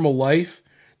than normal life.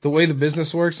 The way the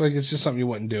business works, it's just something you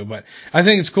wouldn't do. But I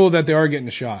think it's cool that they are getting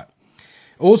a shot.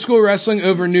 Old school wrestling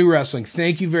over new wrestling.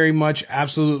 Thank you very much.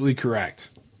 Absolutely correct.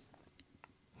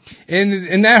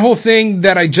 And that whole thing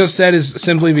that I just said is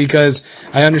simply because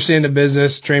I understand the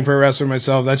business, trained pro wrestler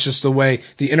myself. That's just the way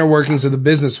the inner workings of the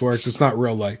business works. It's not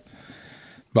real life.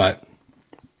 But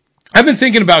I've been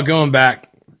thinking about going back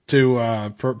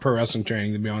to pro wrestling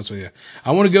training, to be honest with you.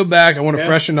 I want to go back. I want to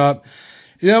freshen up.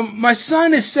 My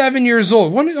son is 7 years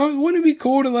old. Wouldn't it be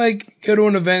cool to go to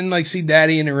an event and see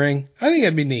Daddy in the ring? I think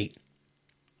that'd be neat.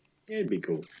 It'd be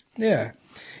cool. Yeah.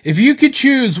 If you could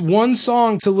choose one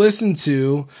song to listen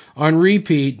to on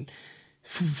repeat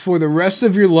for the rest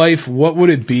of your life, what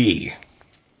would it be?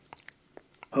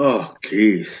 Oh,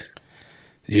 jeez.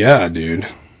 Yeah, dude.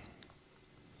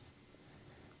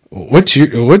 What's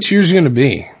yours going to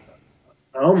be?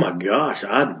 Oh my gosh,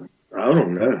 I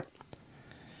don't know.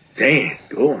 Dang,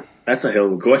 cool. That's a hell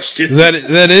of a question. That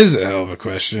is a hell of a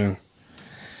question.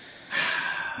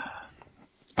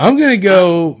 I'm gonna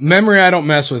go "Memory I Don't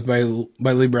Mess With" by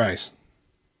Lee Brice.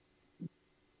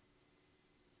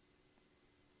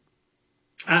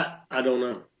 I don't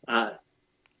know.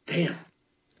 Damn.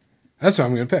 That's what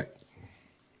I'm gonna pick.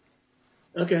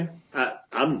 Okay.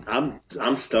 I'm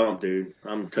stumped, dude.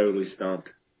 I'm totally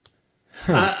stumped.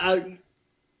 Huh.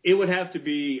 It would have to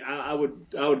be. I would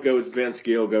go with Vince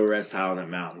Gill, "Go Rest High on That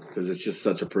Mountain," because it's just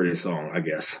such a pretty song. I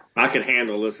guess I could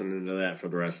handle listening to that for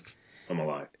the rest of my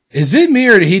life. Is it me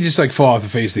or did he just fall off the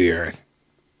face of the earth?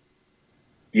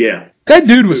 Yeah. That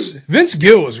dude Vince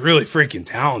Gill was really freaking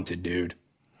talented, dude.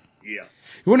 Yeah.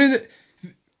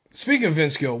 Speaking of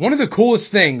Vince Gill, one of the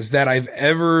coolest things that I've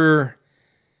ever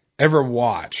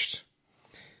watched,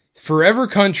 Forever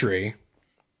Country,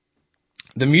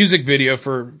 the music video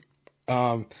for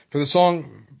the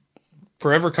song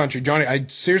Forever Country. Johnny, I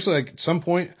seriously, at some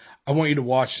point, I want you to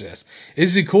watch this.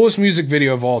 It's the coolest music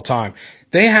video of all time.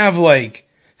 They have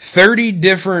 30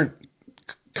 different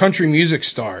country music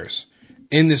stars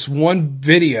in this one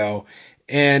video.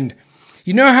 And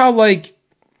you know how there's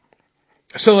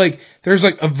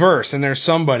a verse and there's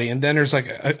somebody, and then there's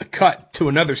a cut to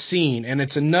another scene and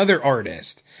it's another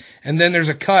artist. And then there's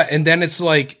a cut and then it's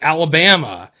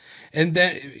Alabama. And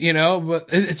then, but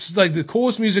it's the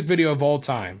coolest music video of all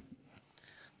time.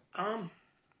 I'm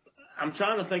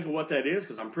trying to think of what that is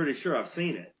because I'm pretty sure I've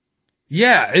seen it.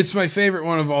 Yeah, it's my favorite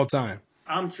one of all time.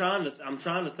 I'm trying to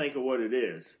think of what it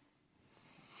is.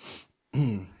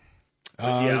 Yeah,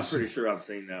 I'm pretty sure I've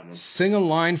seen that one. Sing a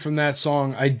line from that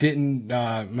song. I didn't.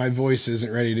 My voice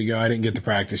isn't ready to go. I didn't get to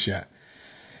practice yet.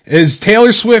 Is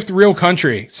Taylor Swift "Real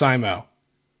Country"? Simo.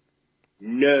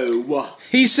 No.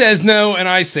 He says no, and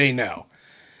I say no.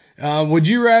 Would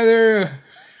you rather?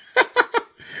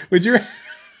 Would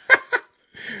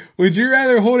you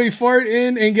rather hold a fart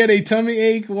in and get a tummy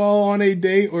ache while on a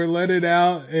date, or let it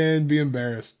out and be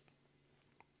embarrassed?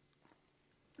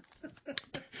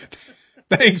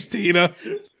 Thanks, Tina.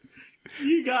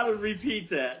 You gotta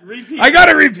repeat that. I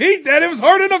gotta repeat that. It was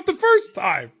hard enough the first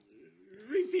time.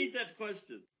 Repeat that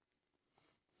question.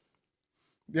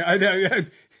 Yeah, I know.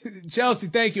 Chelsea,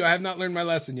 thank you. I have not learned my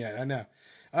lesson yet. I know.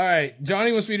 All right.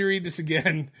 Johnny wants me to read this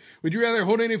again. Would you rather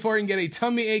hold in a fart and get a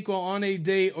tummy ache while on a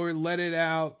date, or let it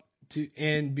out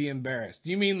and be embarrassed?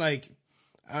 Do you mean I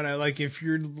don't know, if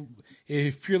you're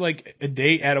a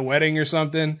date at a wedding or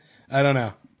something? I don't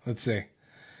know. Let's see.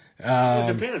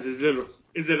 It depends.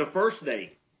 Is it a first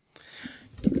date?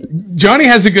 Johnny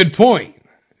has a good point.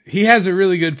 He has a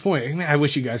really good point. Man, I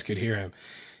wish you guys could hear him.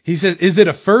 He said, is it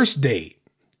a first date?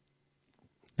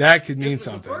 That could mean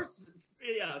something.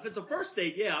 If it's a first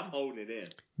date, yeah, I'm holding it in.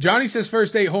 Johnny says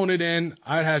first date, holding it in.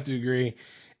 I'd have to agree.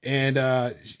 And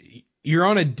you're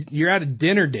at a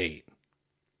dinner date.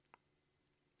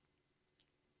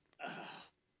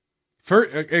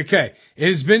 Okay, it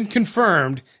has been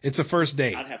confirmed. It's a first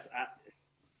date.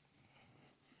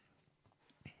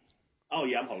 Oh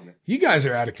yeah, I'm holding it. You guys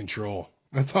are out of control.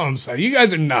 That's all I'm saying. You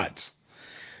guys are nuts.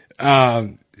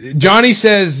 Johnny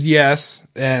says yes,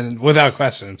 and without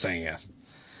question, I'm saying yes.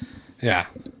 Yeah.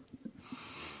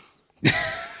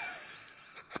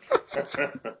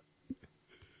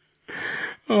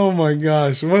 Oh my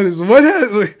gosh.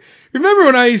 Remember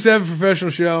when I used to have a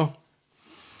professional show?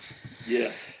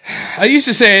 Yes. I used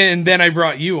to say, and then I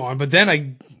brought you on, but then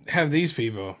I have these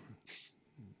people.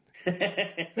 What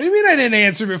do you mean I didn't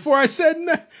answer before? I said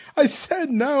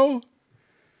no.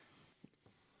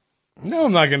 No,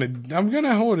 I'm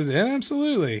gonna hold it in.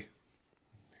 Absolutely.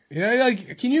 Yeah,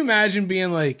 like, can you imagine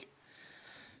being like,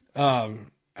 I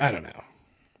don't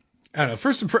know.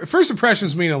 First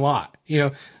impressions mean a lot. You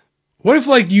know, what if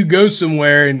like you go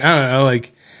somewhere and I don't know,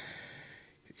 like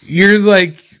you're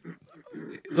like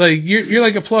you're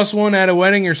like a +1 at a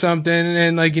wedding or something,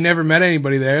 and like you never met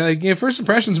anybody there. Like, first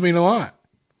impressions mean a lot.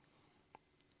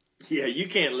 Yeah, you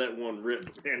can't let one rip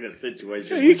in a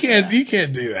situation. Yeah, you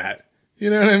can't do that. You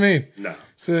know what I mean? No.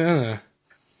 So I don't know.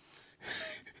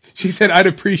 She said, "I'd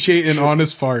appreciate an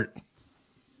honest fart."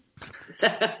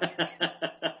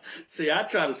 See, I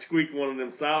try to squeak one of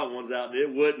them silent ones out, and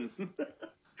it wouldn't.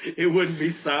 It wouldn't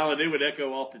be silent. It would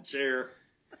echo off the chair.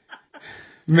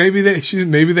 Maybe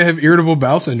they have irritable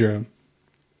bowel syndrome.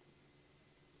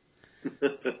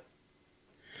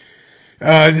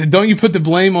 Don't you put the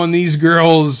blame on these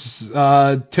girls?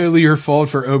 Totally your fault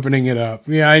for opening it up.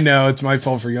 Yeah, I know it's my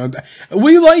fault for going.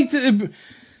 We like to,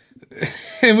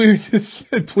 and we just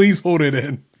said, please hold it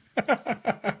in.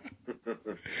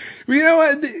 You know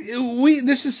what?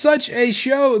 This is such a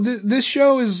show. This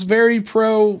show is very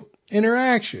pro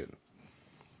interaction.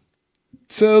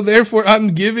 So therefore,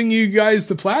 I'm giving you guys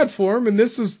the platform, and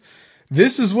this is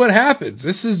what happens.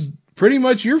 This is pretty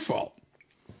much your fault.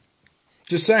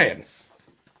 Just saying.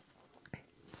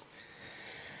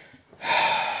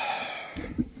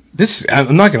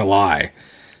 I'm not gonna lie.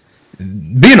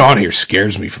 Being on here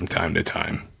scares me from time to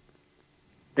time.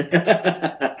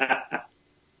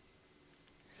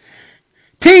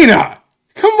 Tina,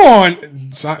 come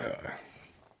on.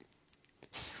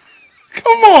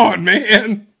 Come on,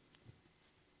 man.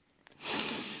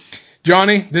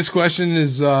 Johnny, this question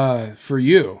is for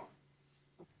you.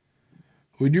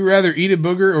 Would you rather eat a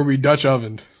booger or be Dutch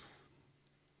ovened?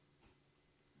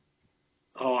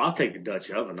 Oh, I'll take a Dutch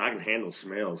oven. I can handle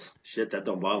smells. Shit, that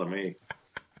don't bother me.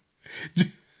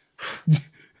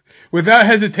 Without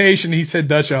hesitation, he said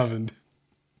Dutch ovened.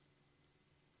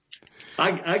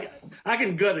 I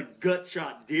can gut a gut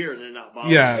shot deer and it not bother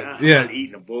me. I'm not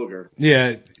eating a booger.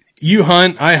 Yeah, you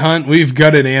hunt, I hunt. We've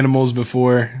gutted animals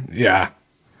before. Yeah,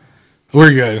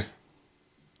 we're good.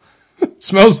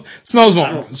 Smells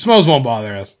won't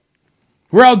bother us.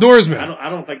 We're outdoorsmen.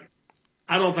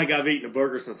 I don't think I've eaten a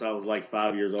burger since I was like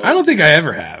 5 years old. I don't think I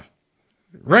ever have.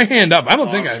 Right hand up. I don't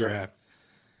think I ever have.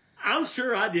 I'm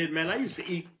sure I did, man. I used to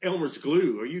eat Elmer's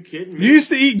glue. Are you kidding me? You used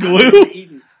to eat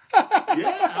glue?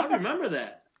 Yeah, I remember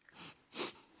that.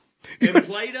 And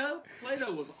Play-Doh?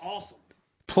 Play-Doh was awesome.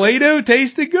 Play-Doh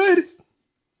tasted good?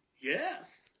 Yes.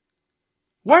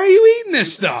 Why are you eating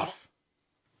this stuff?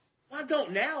 I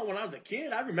don't now. When I was a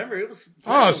kid, I remember it was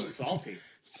salty.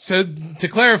 So, to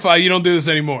clarify, you don't do this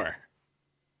anymore?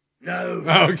 No.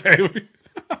 Okay.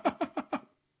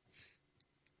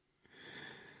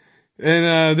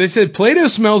 And they said Play-Doh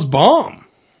smells bomb.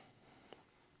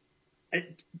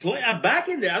 Back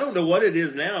in there, I don't know what it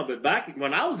is now, but back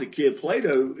when I was a kid,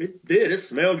 Play-Doh, it did. It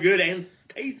smelled good and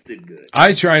tasted good.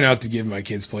 I try not to give my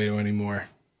kids Play-Doh anymore.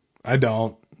 I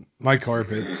don't. My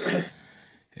carpets.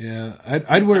 Yeah,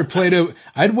 I'd wear Play-Doh.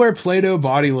 I'd wear Play-Doh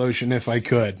body lotion if I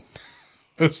could.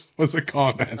 Was a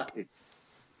comment.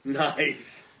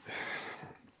 Nice.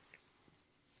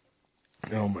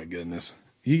 Oh my goodness.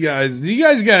 Do you guys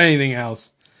got anything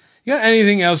else? You got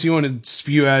anything else you want to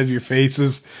spew out of your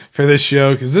faces for this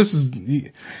show? Because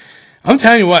I'm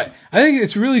telling you what, I think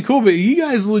it's really cool, but you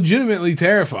guys legitimately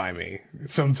terrify me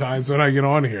sometimes when I get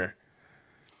on here.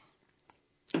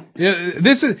 Yeah,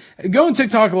 this is going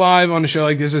TikTok live on a show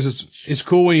like this is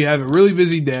cool when you have a really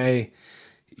busy day.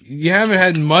 You haven't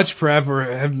had much prep or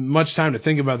have much time to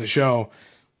think about the show.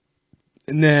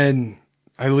 And then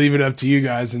I leave it up to you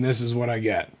guys, and this is what I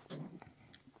get.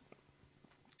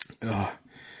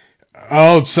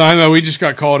 Oh, Simon, we just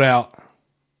got called out.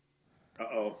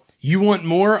 Uh-oh. You want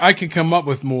more? I can come up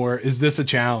with more. Is this a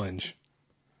challenge?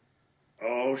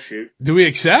 Oh, shoot. Do we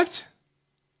accept?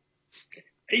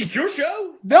 It's your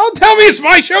show? Don't tell me it's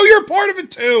my show. You're a part of it,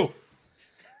 too.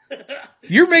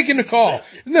 You're making the call.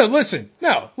 No, listen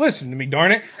to me,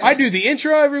 darn it. I do the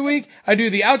intro every week. I do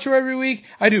the outro every week.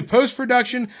 I do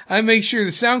post-production. I make sure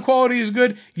the sound quality is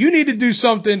good. You need to do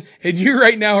something, and you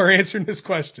right now are answering this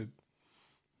question.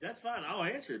 That's fine. I'll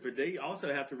answer it, but they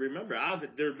also have to remember,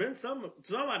 there have been some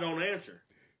I don't answer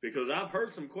because I've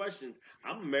heard some questions.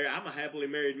 I'm a happily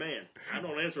married man. I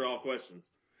don't answer all questions.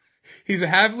 He's a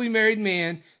happily married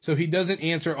man, so he doesn't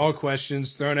answer all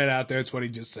questions. Throwing it out there, that's what he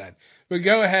just said. But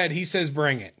go ahead. He says,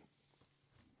 bring it.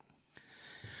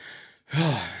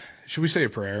 Should we say a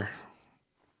prayer?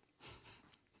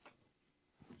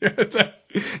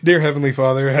 Dear Heavenly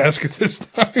Father, I ask at this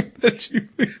time that you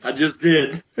please. I just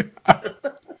did.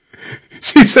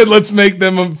 She said, let's make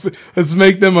them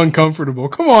uncomfortable.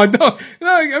 Come on.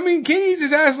 Can you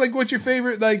just ask, like, what's your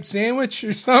favorite, like, sandwich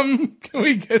or something? Can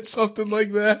we get something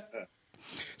like that?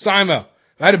 Simo,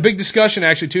 I had a big discussion,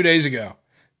 actually, 2 days ago.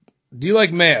 Do you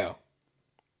like mayo?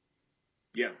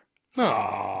 Yeah.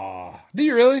 Aw. Do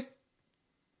you really?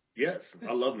 Yes,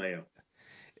 I love mayo.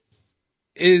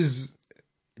 Do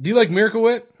you like Miracle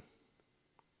Whip?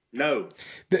 No.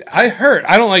 I heard,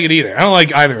 I don't like it either. I don't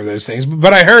like either of those things,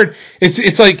 but I heard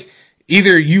it's like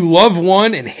either you love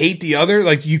one and hate the other,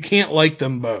 like you can't like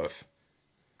them both.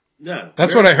 No.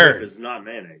 That's what I heard. Whip is not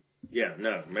mayonnaise. Yeah,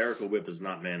 no. Miracle Whip is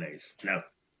not mayonnaise. No.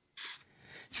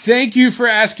 Thank you for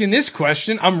asking this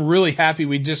question. I'm really happy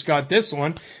we just got this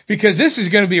one because this is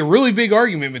going to be a really big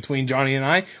argument between Johnny and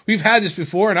I. We've had this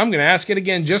before, and I'm going to ask it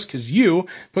again just because you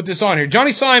put this on here.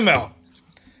 Johnny Simel.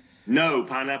 No,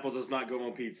 pineapple does not go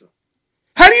on pizza.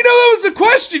 How do you know that was the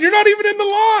question? You're not even in the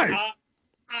line. I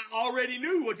already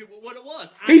knew what it was.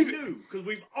 I knew because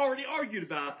we've already argued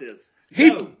about this.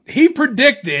 He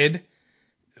predicted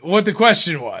what the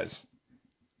question was.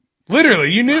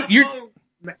 Literally, you knew.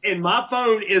 And my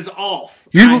phone is off.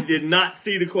 I did not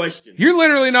see the question. You're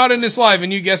literally not in this live,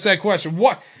 and you guessed that question.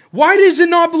 Why does it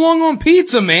not belong on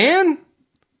pizza, man?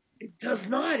 It does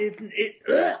not.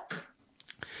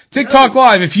 TikTok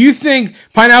Live. If you think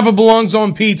pineapple belongs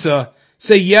on pizza,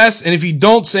 say yes, and if you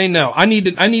don't, say no. I need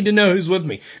to know who's with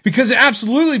me because it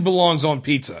absolutely belongs on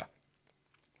pizza.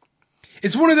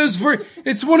 It's one of those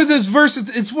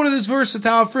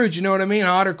versatile fruits. You know what I mean?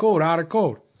 Hot or cold. Hot or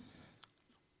cold.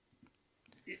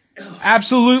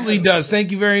 Absolutely does.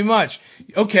 Thank you very much.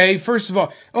 Okay, first of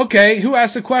all, who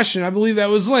asked the question? I believe that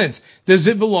was Linz. Does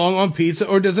it belong on pizza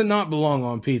or does it not belong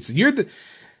on pizza?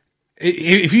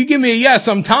 If you give me a yes,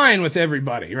 I'm tying with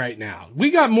everybody right now.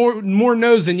 We got more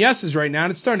no's than yeses right now,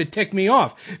 and it's starting to tick me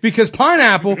off because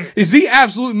pineapple is the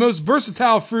absolute most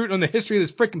versatile fruit on the history of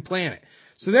this freaking planet.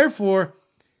 So therefore,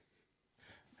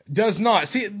 does not.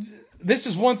 See, this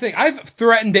is one thing. I've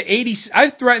threatened to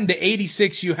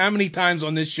 86 you how many times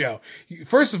on this show?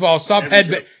 First of all,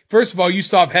 you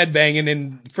stop headbanging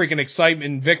in freaking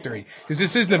excitement and victory. Because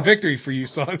this isn't a victory for you,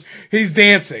 son. He's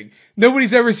dancing.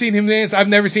 Nobody's ever seen him dance. I've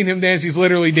never seen him dance. He's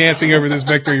literally dancing over this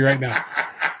victory right now.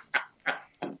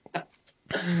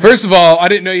 First of all, I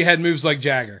didn't know you had moves like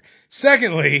Jagger.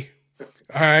 Secondly,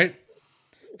 all right,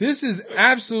 this is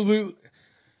absolute.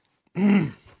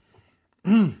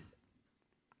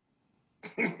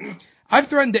 I've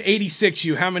threatened to 86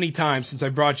 you how many times since I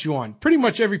brought you on? Pretty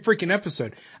much every freaking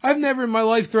episode. I've never in my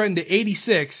life threatened to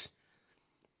 86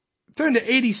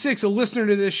 a listener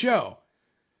to this show.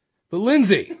 But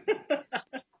Lindsay,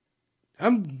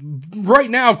 I'm right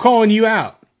now calling you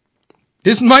out.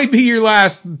 This might be your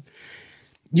last.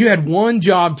 You had one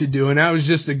job to do, and that was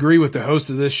just agree with the host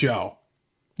of this show.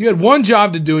 You had one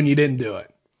job to do, and you didn't do it.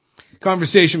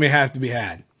 Conversation may have to be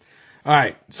had. All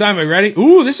right, Simon, ready?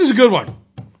 Ooh, this is a good one.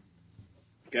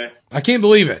 Okay. I can't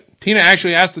believe it. Tina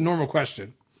actually asked the normal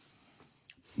question.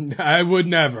 I would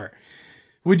never.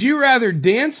 Would you rather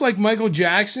dance like Michael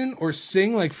Jackson or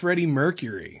sing like Freddie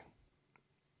Mercury?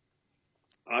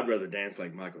 I'd rather dance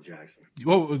like Michael Jackson.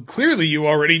 Well, clearly you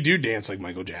already do dance like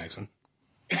Michael Jackson.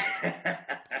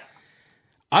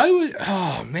 I would,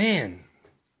 oh man.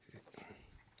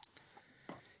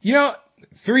 You know,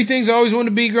 3 things I always wanted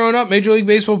to be growing up: Major League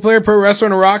Baseball player, pro wrestler,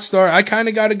 and a rock star. I kind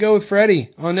of got to go with Freddie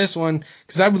on this one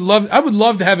because I would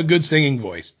love to have a good singing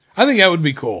voice. I think that would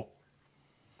be cool.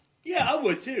 Yeah, I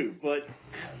would too. But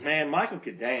man, Michael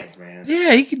could dance, man.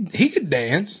 Yeah, he could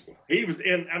dance. He was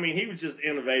he was just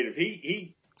innovative.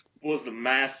 He was the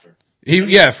master.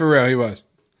 Yeah, for real, he was.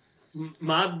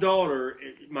 my daughter,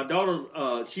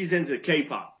 she's into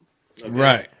K-pop. Okay?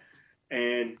 Right.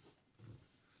 And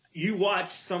you watch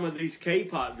some of these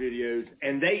K-pop videos,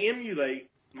 and they emulate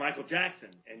Michael Jackson.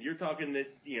 And you're talking that,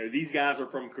 these guys are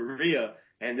from Korea,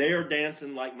 and they are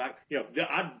dancing like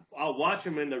I'll watch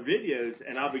them in their videos,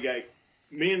 and I'll be like,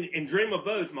 me and Dream of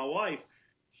Both, my wife,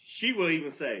 she will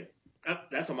even say, oh,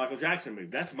 that's a Michael Jackson movie.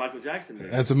 That's a Michael Jackson movie.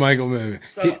 That's a Michael movie.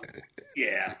 So,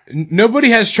 yeah. Nobody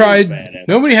has tried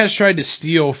to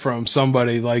steal from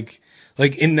somebody like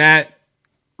in that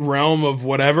realm of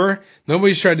whatever.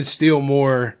 Nobody's tried to steal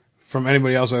more from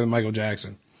anybody else other than Michael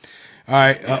Jackson. All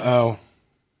right.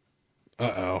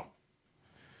 Uh-oh.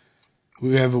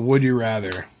 We have a would you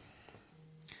rather.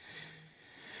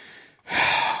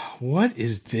 What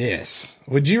is this?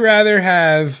 Would you rather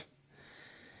have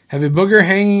a booger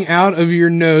hanging out of your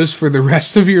nose for the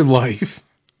rest of your life?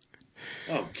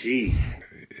 Oh, gee.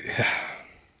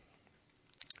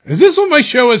 Is this what my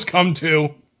show has come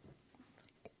to?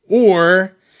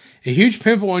 Or a huge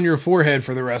pimple on your forehead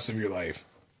for the rest of your life?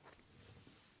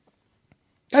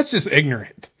 That's just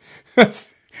ignorant. That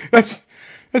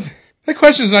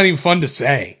question's not even fun to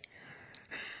say.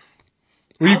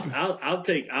 I'll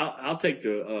take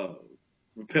the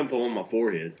pimple on my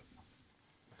forehead.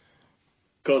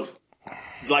 Because,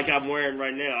 like I'm wearing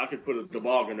right now, I could put a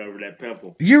toboggan over that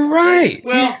pimple. You're right.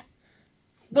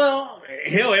 Well,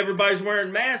 hell, everybody's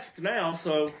wearing masks now,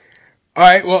 so. All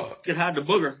right, well. You could hide the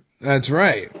booger. That's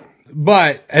right.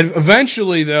 But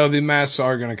eventually, though, the masks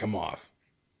are going to come off.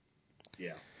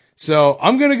 Yeah. So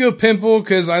I'm going to go pimple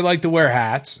because I like to wear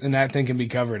hats, and that thing can be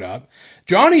covered up.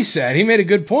 Johnny said, he made a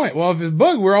good point. Well, if it's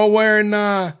bug, we're all wearing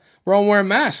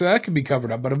masks, so that could be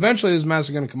covered up. But eventually, those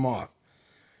masks are going to come off.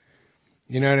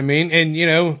 You know what I mean? And,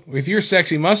 with your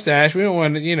sexy mustache, we don't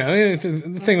want to,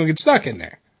 the thing will get stuck in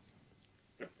there.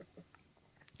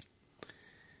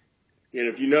 And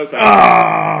if you know something,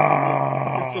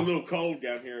 it's a little cold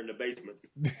down here in the basement.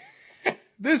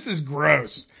 This is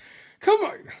gross. Come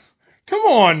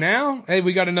on now. Hey,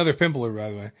 we got another pimpler,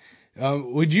 by the way.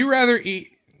 Would you rather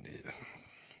eat...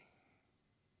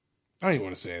 I don't even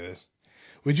want to say this.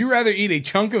 Would you rather eat a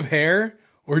chunk of hair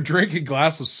or drink a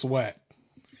glass of sweat?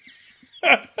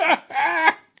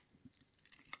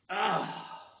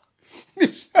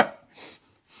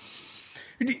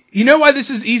 You know why this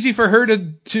is easy for her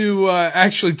to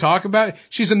actually talk about?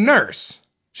 She's a nurse.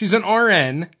 She's an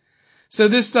RN. So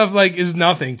this stuff is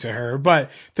nothing to her.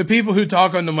 But to people who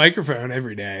talk on the microphone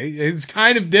every day, it's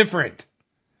kind of different.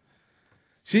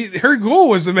 Her goal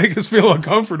was to make us feel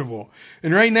uncomfortable.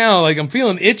 And right now, I'm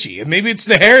feeling itchy. And maybe it's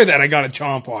the hair that I got to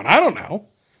chomp on. I don't know.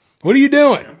 What are you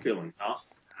doing? I'm feeling, I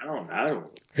don't know.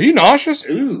 Are you nauseous?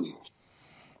 Ooh.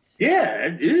 Yeah,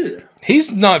 ew.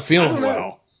 He's not feeling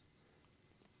well.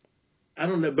 I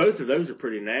don't know. Both of those are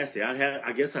pretty nasty.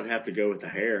 I guess I'd have to go with the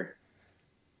hair.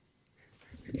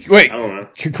 Wait. I don't know.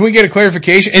 Can we get a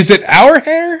clarification? Is it our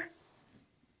hair?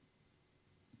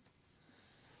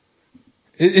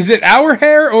 Is it our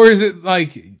hair or is it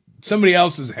somebody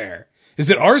else's hair? Is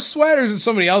it our sweat or is it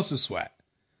somebody else's sweat?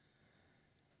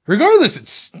 Regardless,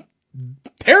 it's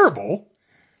terrible.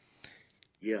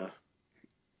 Yeah.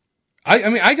 I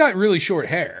mean, I got really short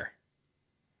hair.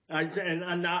 I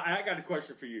got a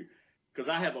question for you because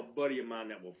I have a buddy of mine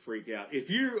that will freak out. If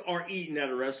you are eating at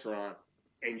a restaurant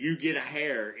and you get a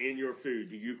hair in your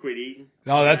food, do you quit eating?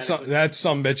 No, that's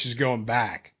some bitch is going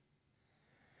back.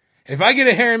 If I get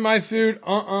a hair in my food,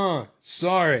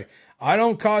 sorry. I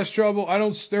don't cause trouble. I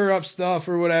don't stir up stuff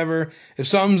or whatever. If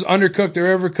something's undercooked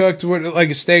or overcooked, like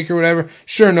a steak or whatever,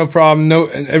 sure, no problem.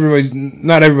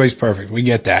 Not everybody's perfect. We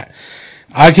get that.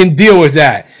 I can deal with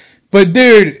that. But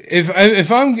dude,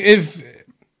 if I'm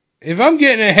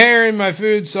getting a hair in my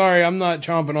food, sorry, I'm not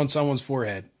chomping on someone's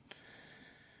forehead.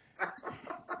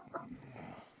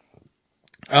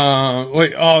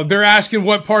 They're asking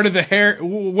what part of the hair,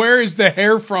 where is the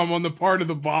hair from on the part of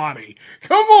the body?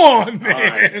 Come on,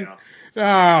 man. Oh,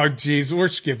 jeez, we're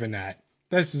skipping that.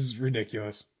 This is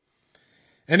ridiculous.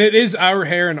 And it is our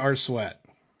hair and our sweat.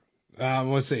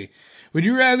 Let's see. Would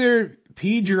you rather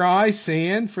pee dry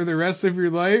sand for the rest of your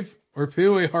life or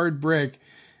poo a hard brick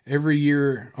every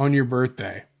year on your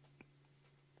birthday?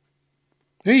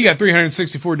 Now you got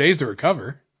 364 days to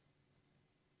recover.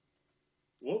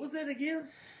 What was that again?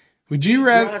 Would you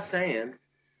rather dry sand?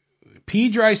 Pee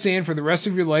dry sand for the rest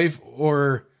of your life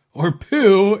or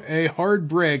poo a hard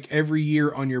brick every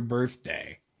year on your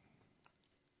birthday?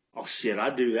 Oh shit, I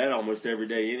do that almost every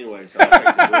day anyway, so I'll take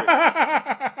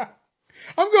the brick.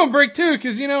 I'm going brick too,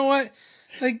 because you know what?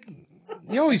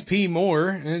 You always pee more,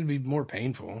 and it'd be more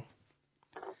painful.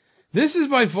 This is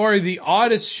by far the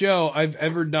oddest show I've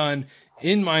ever done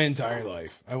in my entire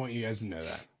life. I want you guys to know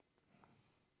that.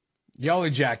 Y'all are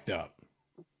jacked up.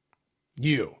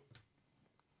 You.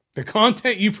 The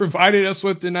content you provided us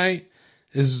with tonight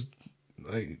is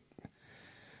like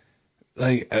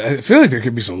I feel like there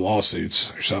could be some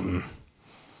lawsuits or something.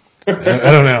 I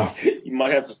don't know. You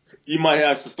might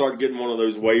have to start getting one of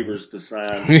those waivers to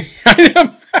sign.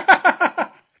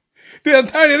 Dude, I'm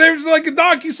telling you, there's like a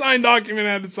DocuSign document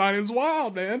I had to sign. It was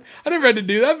wild, man. I never had to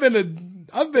do that.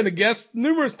 I've been a guest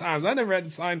numerous times. I never had to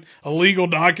sign a legal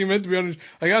document, to be honest.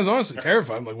 Like, I was honestly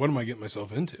terrified. I'm like, what am I getting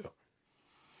myself into?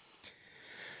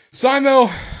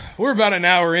 Simo, we're about an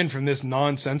hour in from this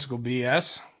nonsensical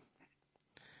BS.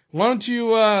 Why don't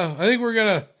you, I think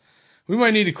we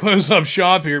might need to close up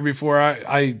shop here before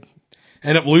I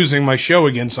end up losing my show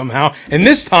again somehow. And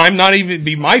this time, not even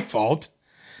be my fault.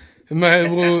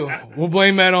 We'll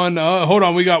blame that on, hold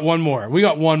on, we got one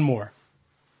more.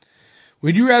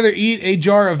 Would you rather eat a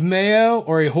jar of mayo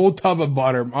or a whole tub of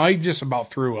butter? I just about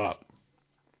threw up.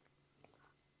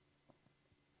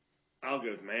 I'll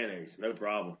go with mayonnaise. No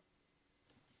problem.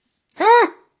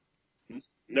 Huh?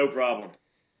 No problem.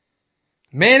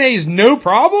 Mayonnaise, no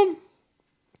problem?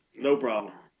 No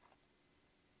problem.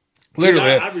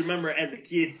 Literally. I remember as a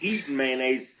kid eating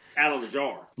mayonnaise out of the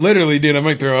jar. Literally, dude, I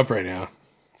might throw up right now.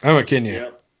 I'm not kidding you.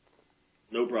 Yep.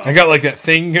 No problem. I got like that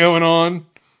thing going on.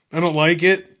 I don't like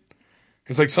it.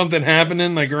 It's like something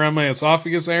happening like around my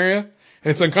esophagus area.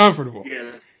 It's uncomfortable.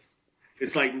 Yeah.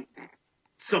 It's like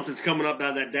something's coming up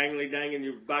out of that dangly dang in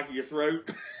your back of your throat.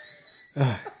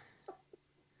 The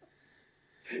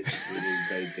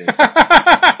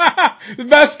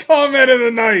best comment of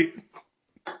the night.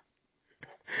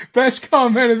 Best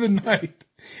comment of the night.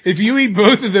 If you eat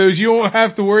both of those, you won't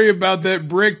have to worry about that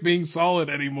brick being solid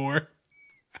anymore.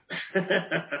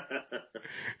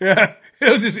 Yeah,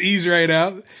 it'll just ease right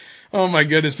out. Oh my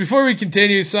goodness. Before we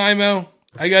continue, Simo,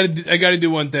 I gotta do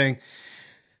one thing.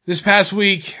 This past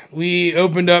week, we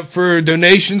opened up for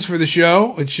donations for the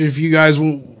show, which if you guys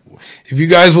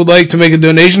would like to make a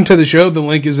donation to the show, the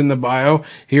link is in the bio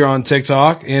here on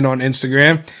TikTok and on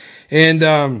Instagram.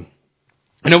 And,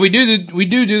 I know we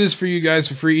do this for you guys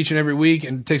for free each and every week,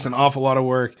 and it takes an awful lot of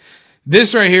work.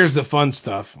 This right here is the fun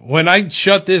stuff. When I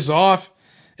shut this off,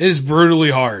 it is brutally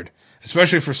hard,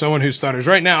 especially for someone who stutters.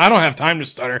 Right now, I don't have time to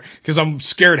stutter because I'm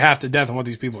scared half to death on what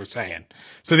these people are saying.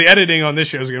 So the editing on this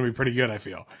show is going to be pretty good, I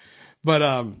feel.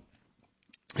 But,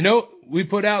 we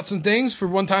put out some things for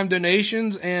one-time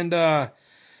donations, and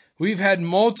we've had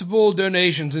multiple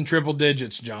donations in triple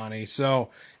digits, Johnny. So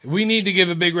we need to give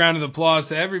a big round of applause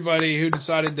to everybody who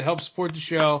decided to help support the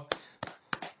show.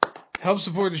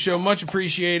 Much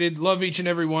appreciated. Love each and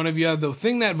every one of you. The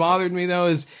thing that bothered me, though,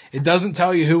 is it doesn't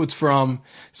tell you who it's from.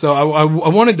 So I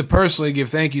wanted to personally give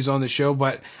thank yous on the show,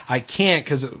 but I can't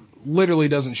because it literally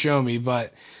doesn't show me.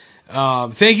 But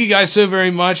thank you guys so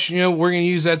very much. We're going to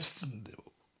use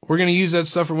that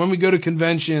stuff for when we go to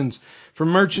conventions, for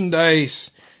merchandise,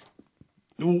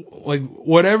 like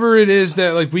whatever it is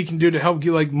that like we can do to help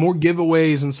get like more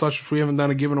giveaways and such. We haven't done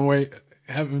a giveaway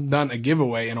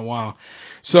in a while.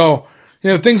 So,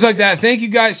 things like that. Thank you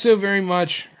guys so very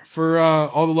much for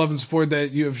all the love and support that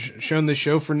you have shown this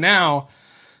show for now.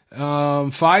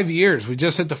 5 years. We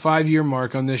just hit the 5-year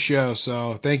mark on this show.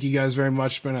 So thank you guys very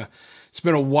much. It's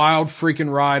been a wild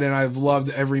freaking ride, and I've loved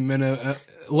every minute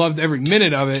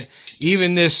of it,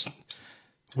 even this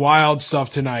wild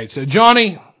stuff tonight. So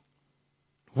Johnny,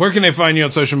 where can they find you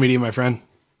on social media, my friend?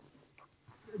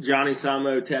 Johnny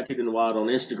Simo, Tattooed in the Wild on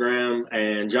Instagram,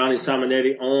 and Johnny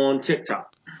Simonetti on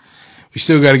TikTok. We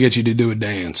still got to get you to do a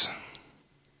dance.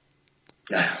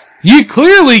 You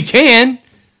clearly can.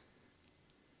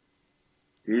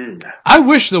 I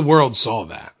wish the world saw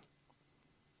that.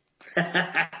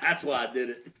 That's why I did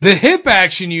it. The hip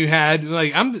action you had,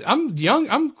 like I'm young,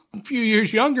 I'm a few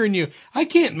years younger than you. I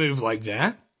can't move like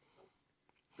that.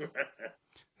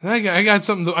 I got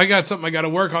something I got to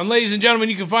work on. Ladies and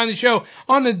gentlemen, you can find the show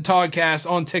on the Toddcast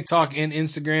on TikTok and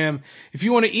Instagram. If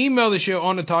you want to email the show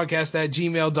on the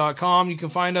Toddcast@gmail.com, you can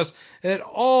find us at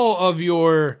all of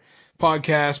your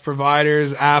podcast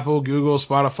providers, Apple, Google,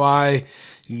 Spotify,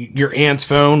 your aunt's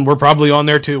phone. We're probably on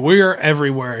there too. We are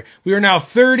everywhere. We are now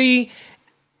 38,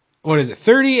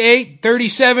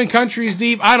 37 countries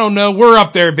deep. I don't know. We're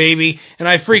up there, baby. And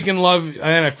I freaking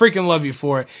love you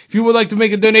for it. If you would like to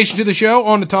make a donation to the show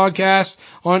on the Toddcast,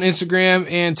 on Instagram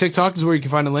and TikTok is where you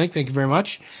can find a link. Thank you very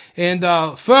much. And,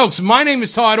 folks, my name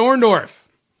is Todd Orndorff.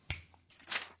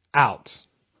 Out.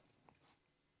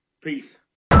 Peace.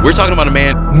 We're talking about a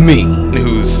man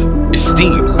who's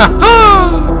esteemed.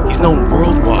 He's known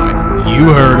worldwide. You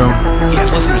heard him. He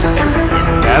has listeners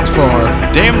everywhere. That's far.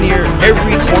 Damn near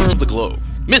every corner of the globe.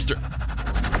 Mr.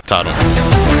 Toddle.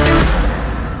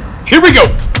 Here we go.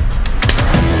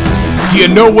 Do you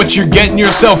know what you're getting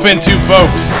yourself into,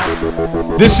 folks?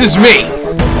 This is me,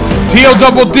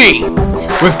 TLDD,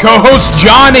 with co-host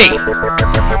Johnny.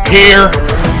 Here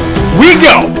we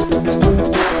go.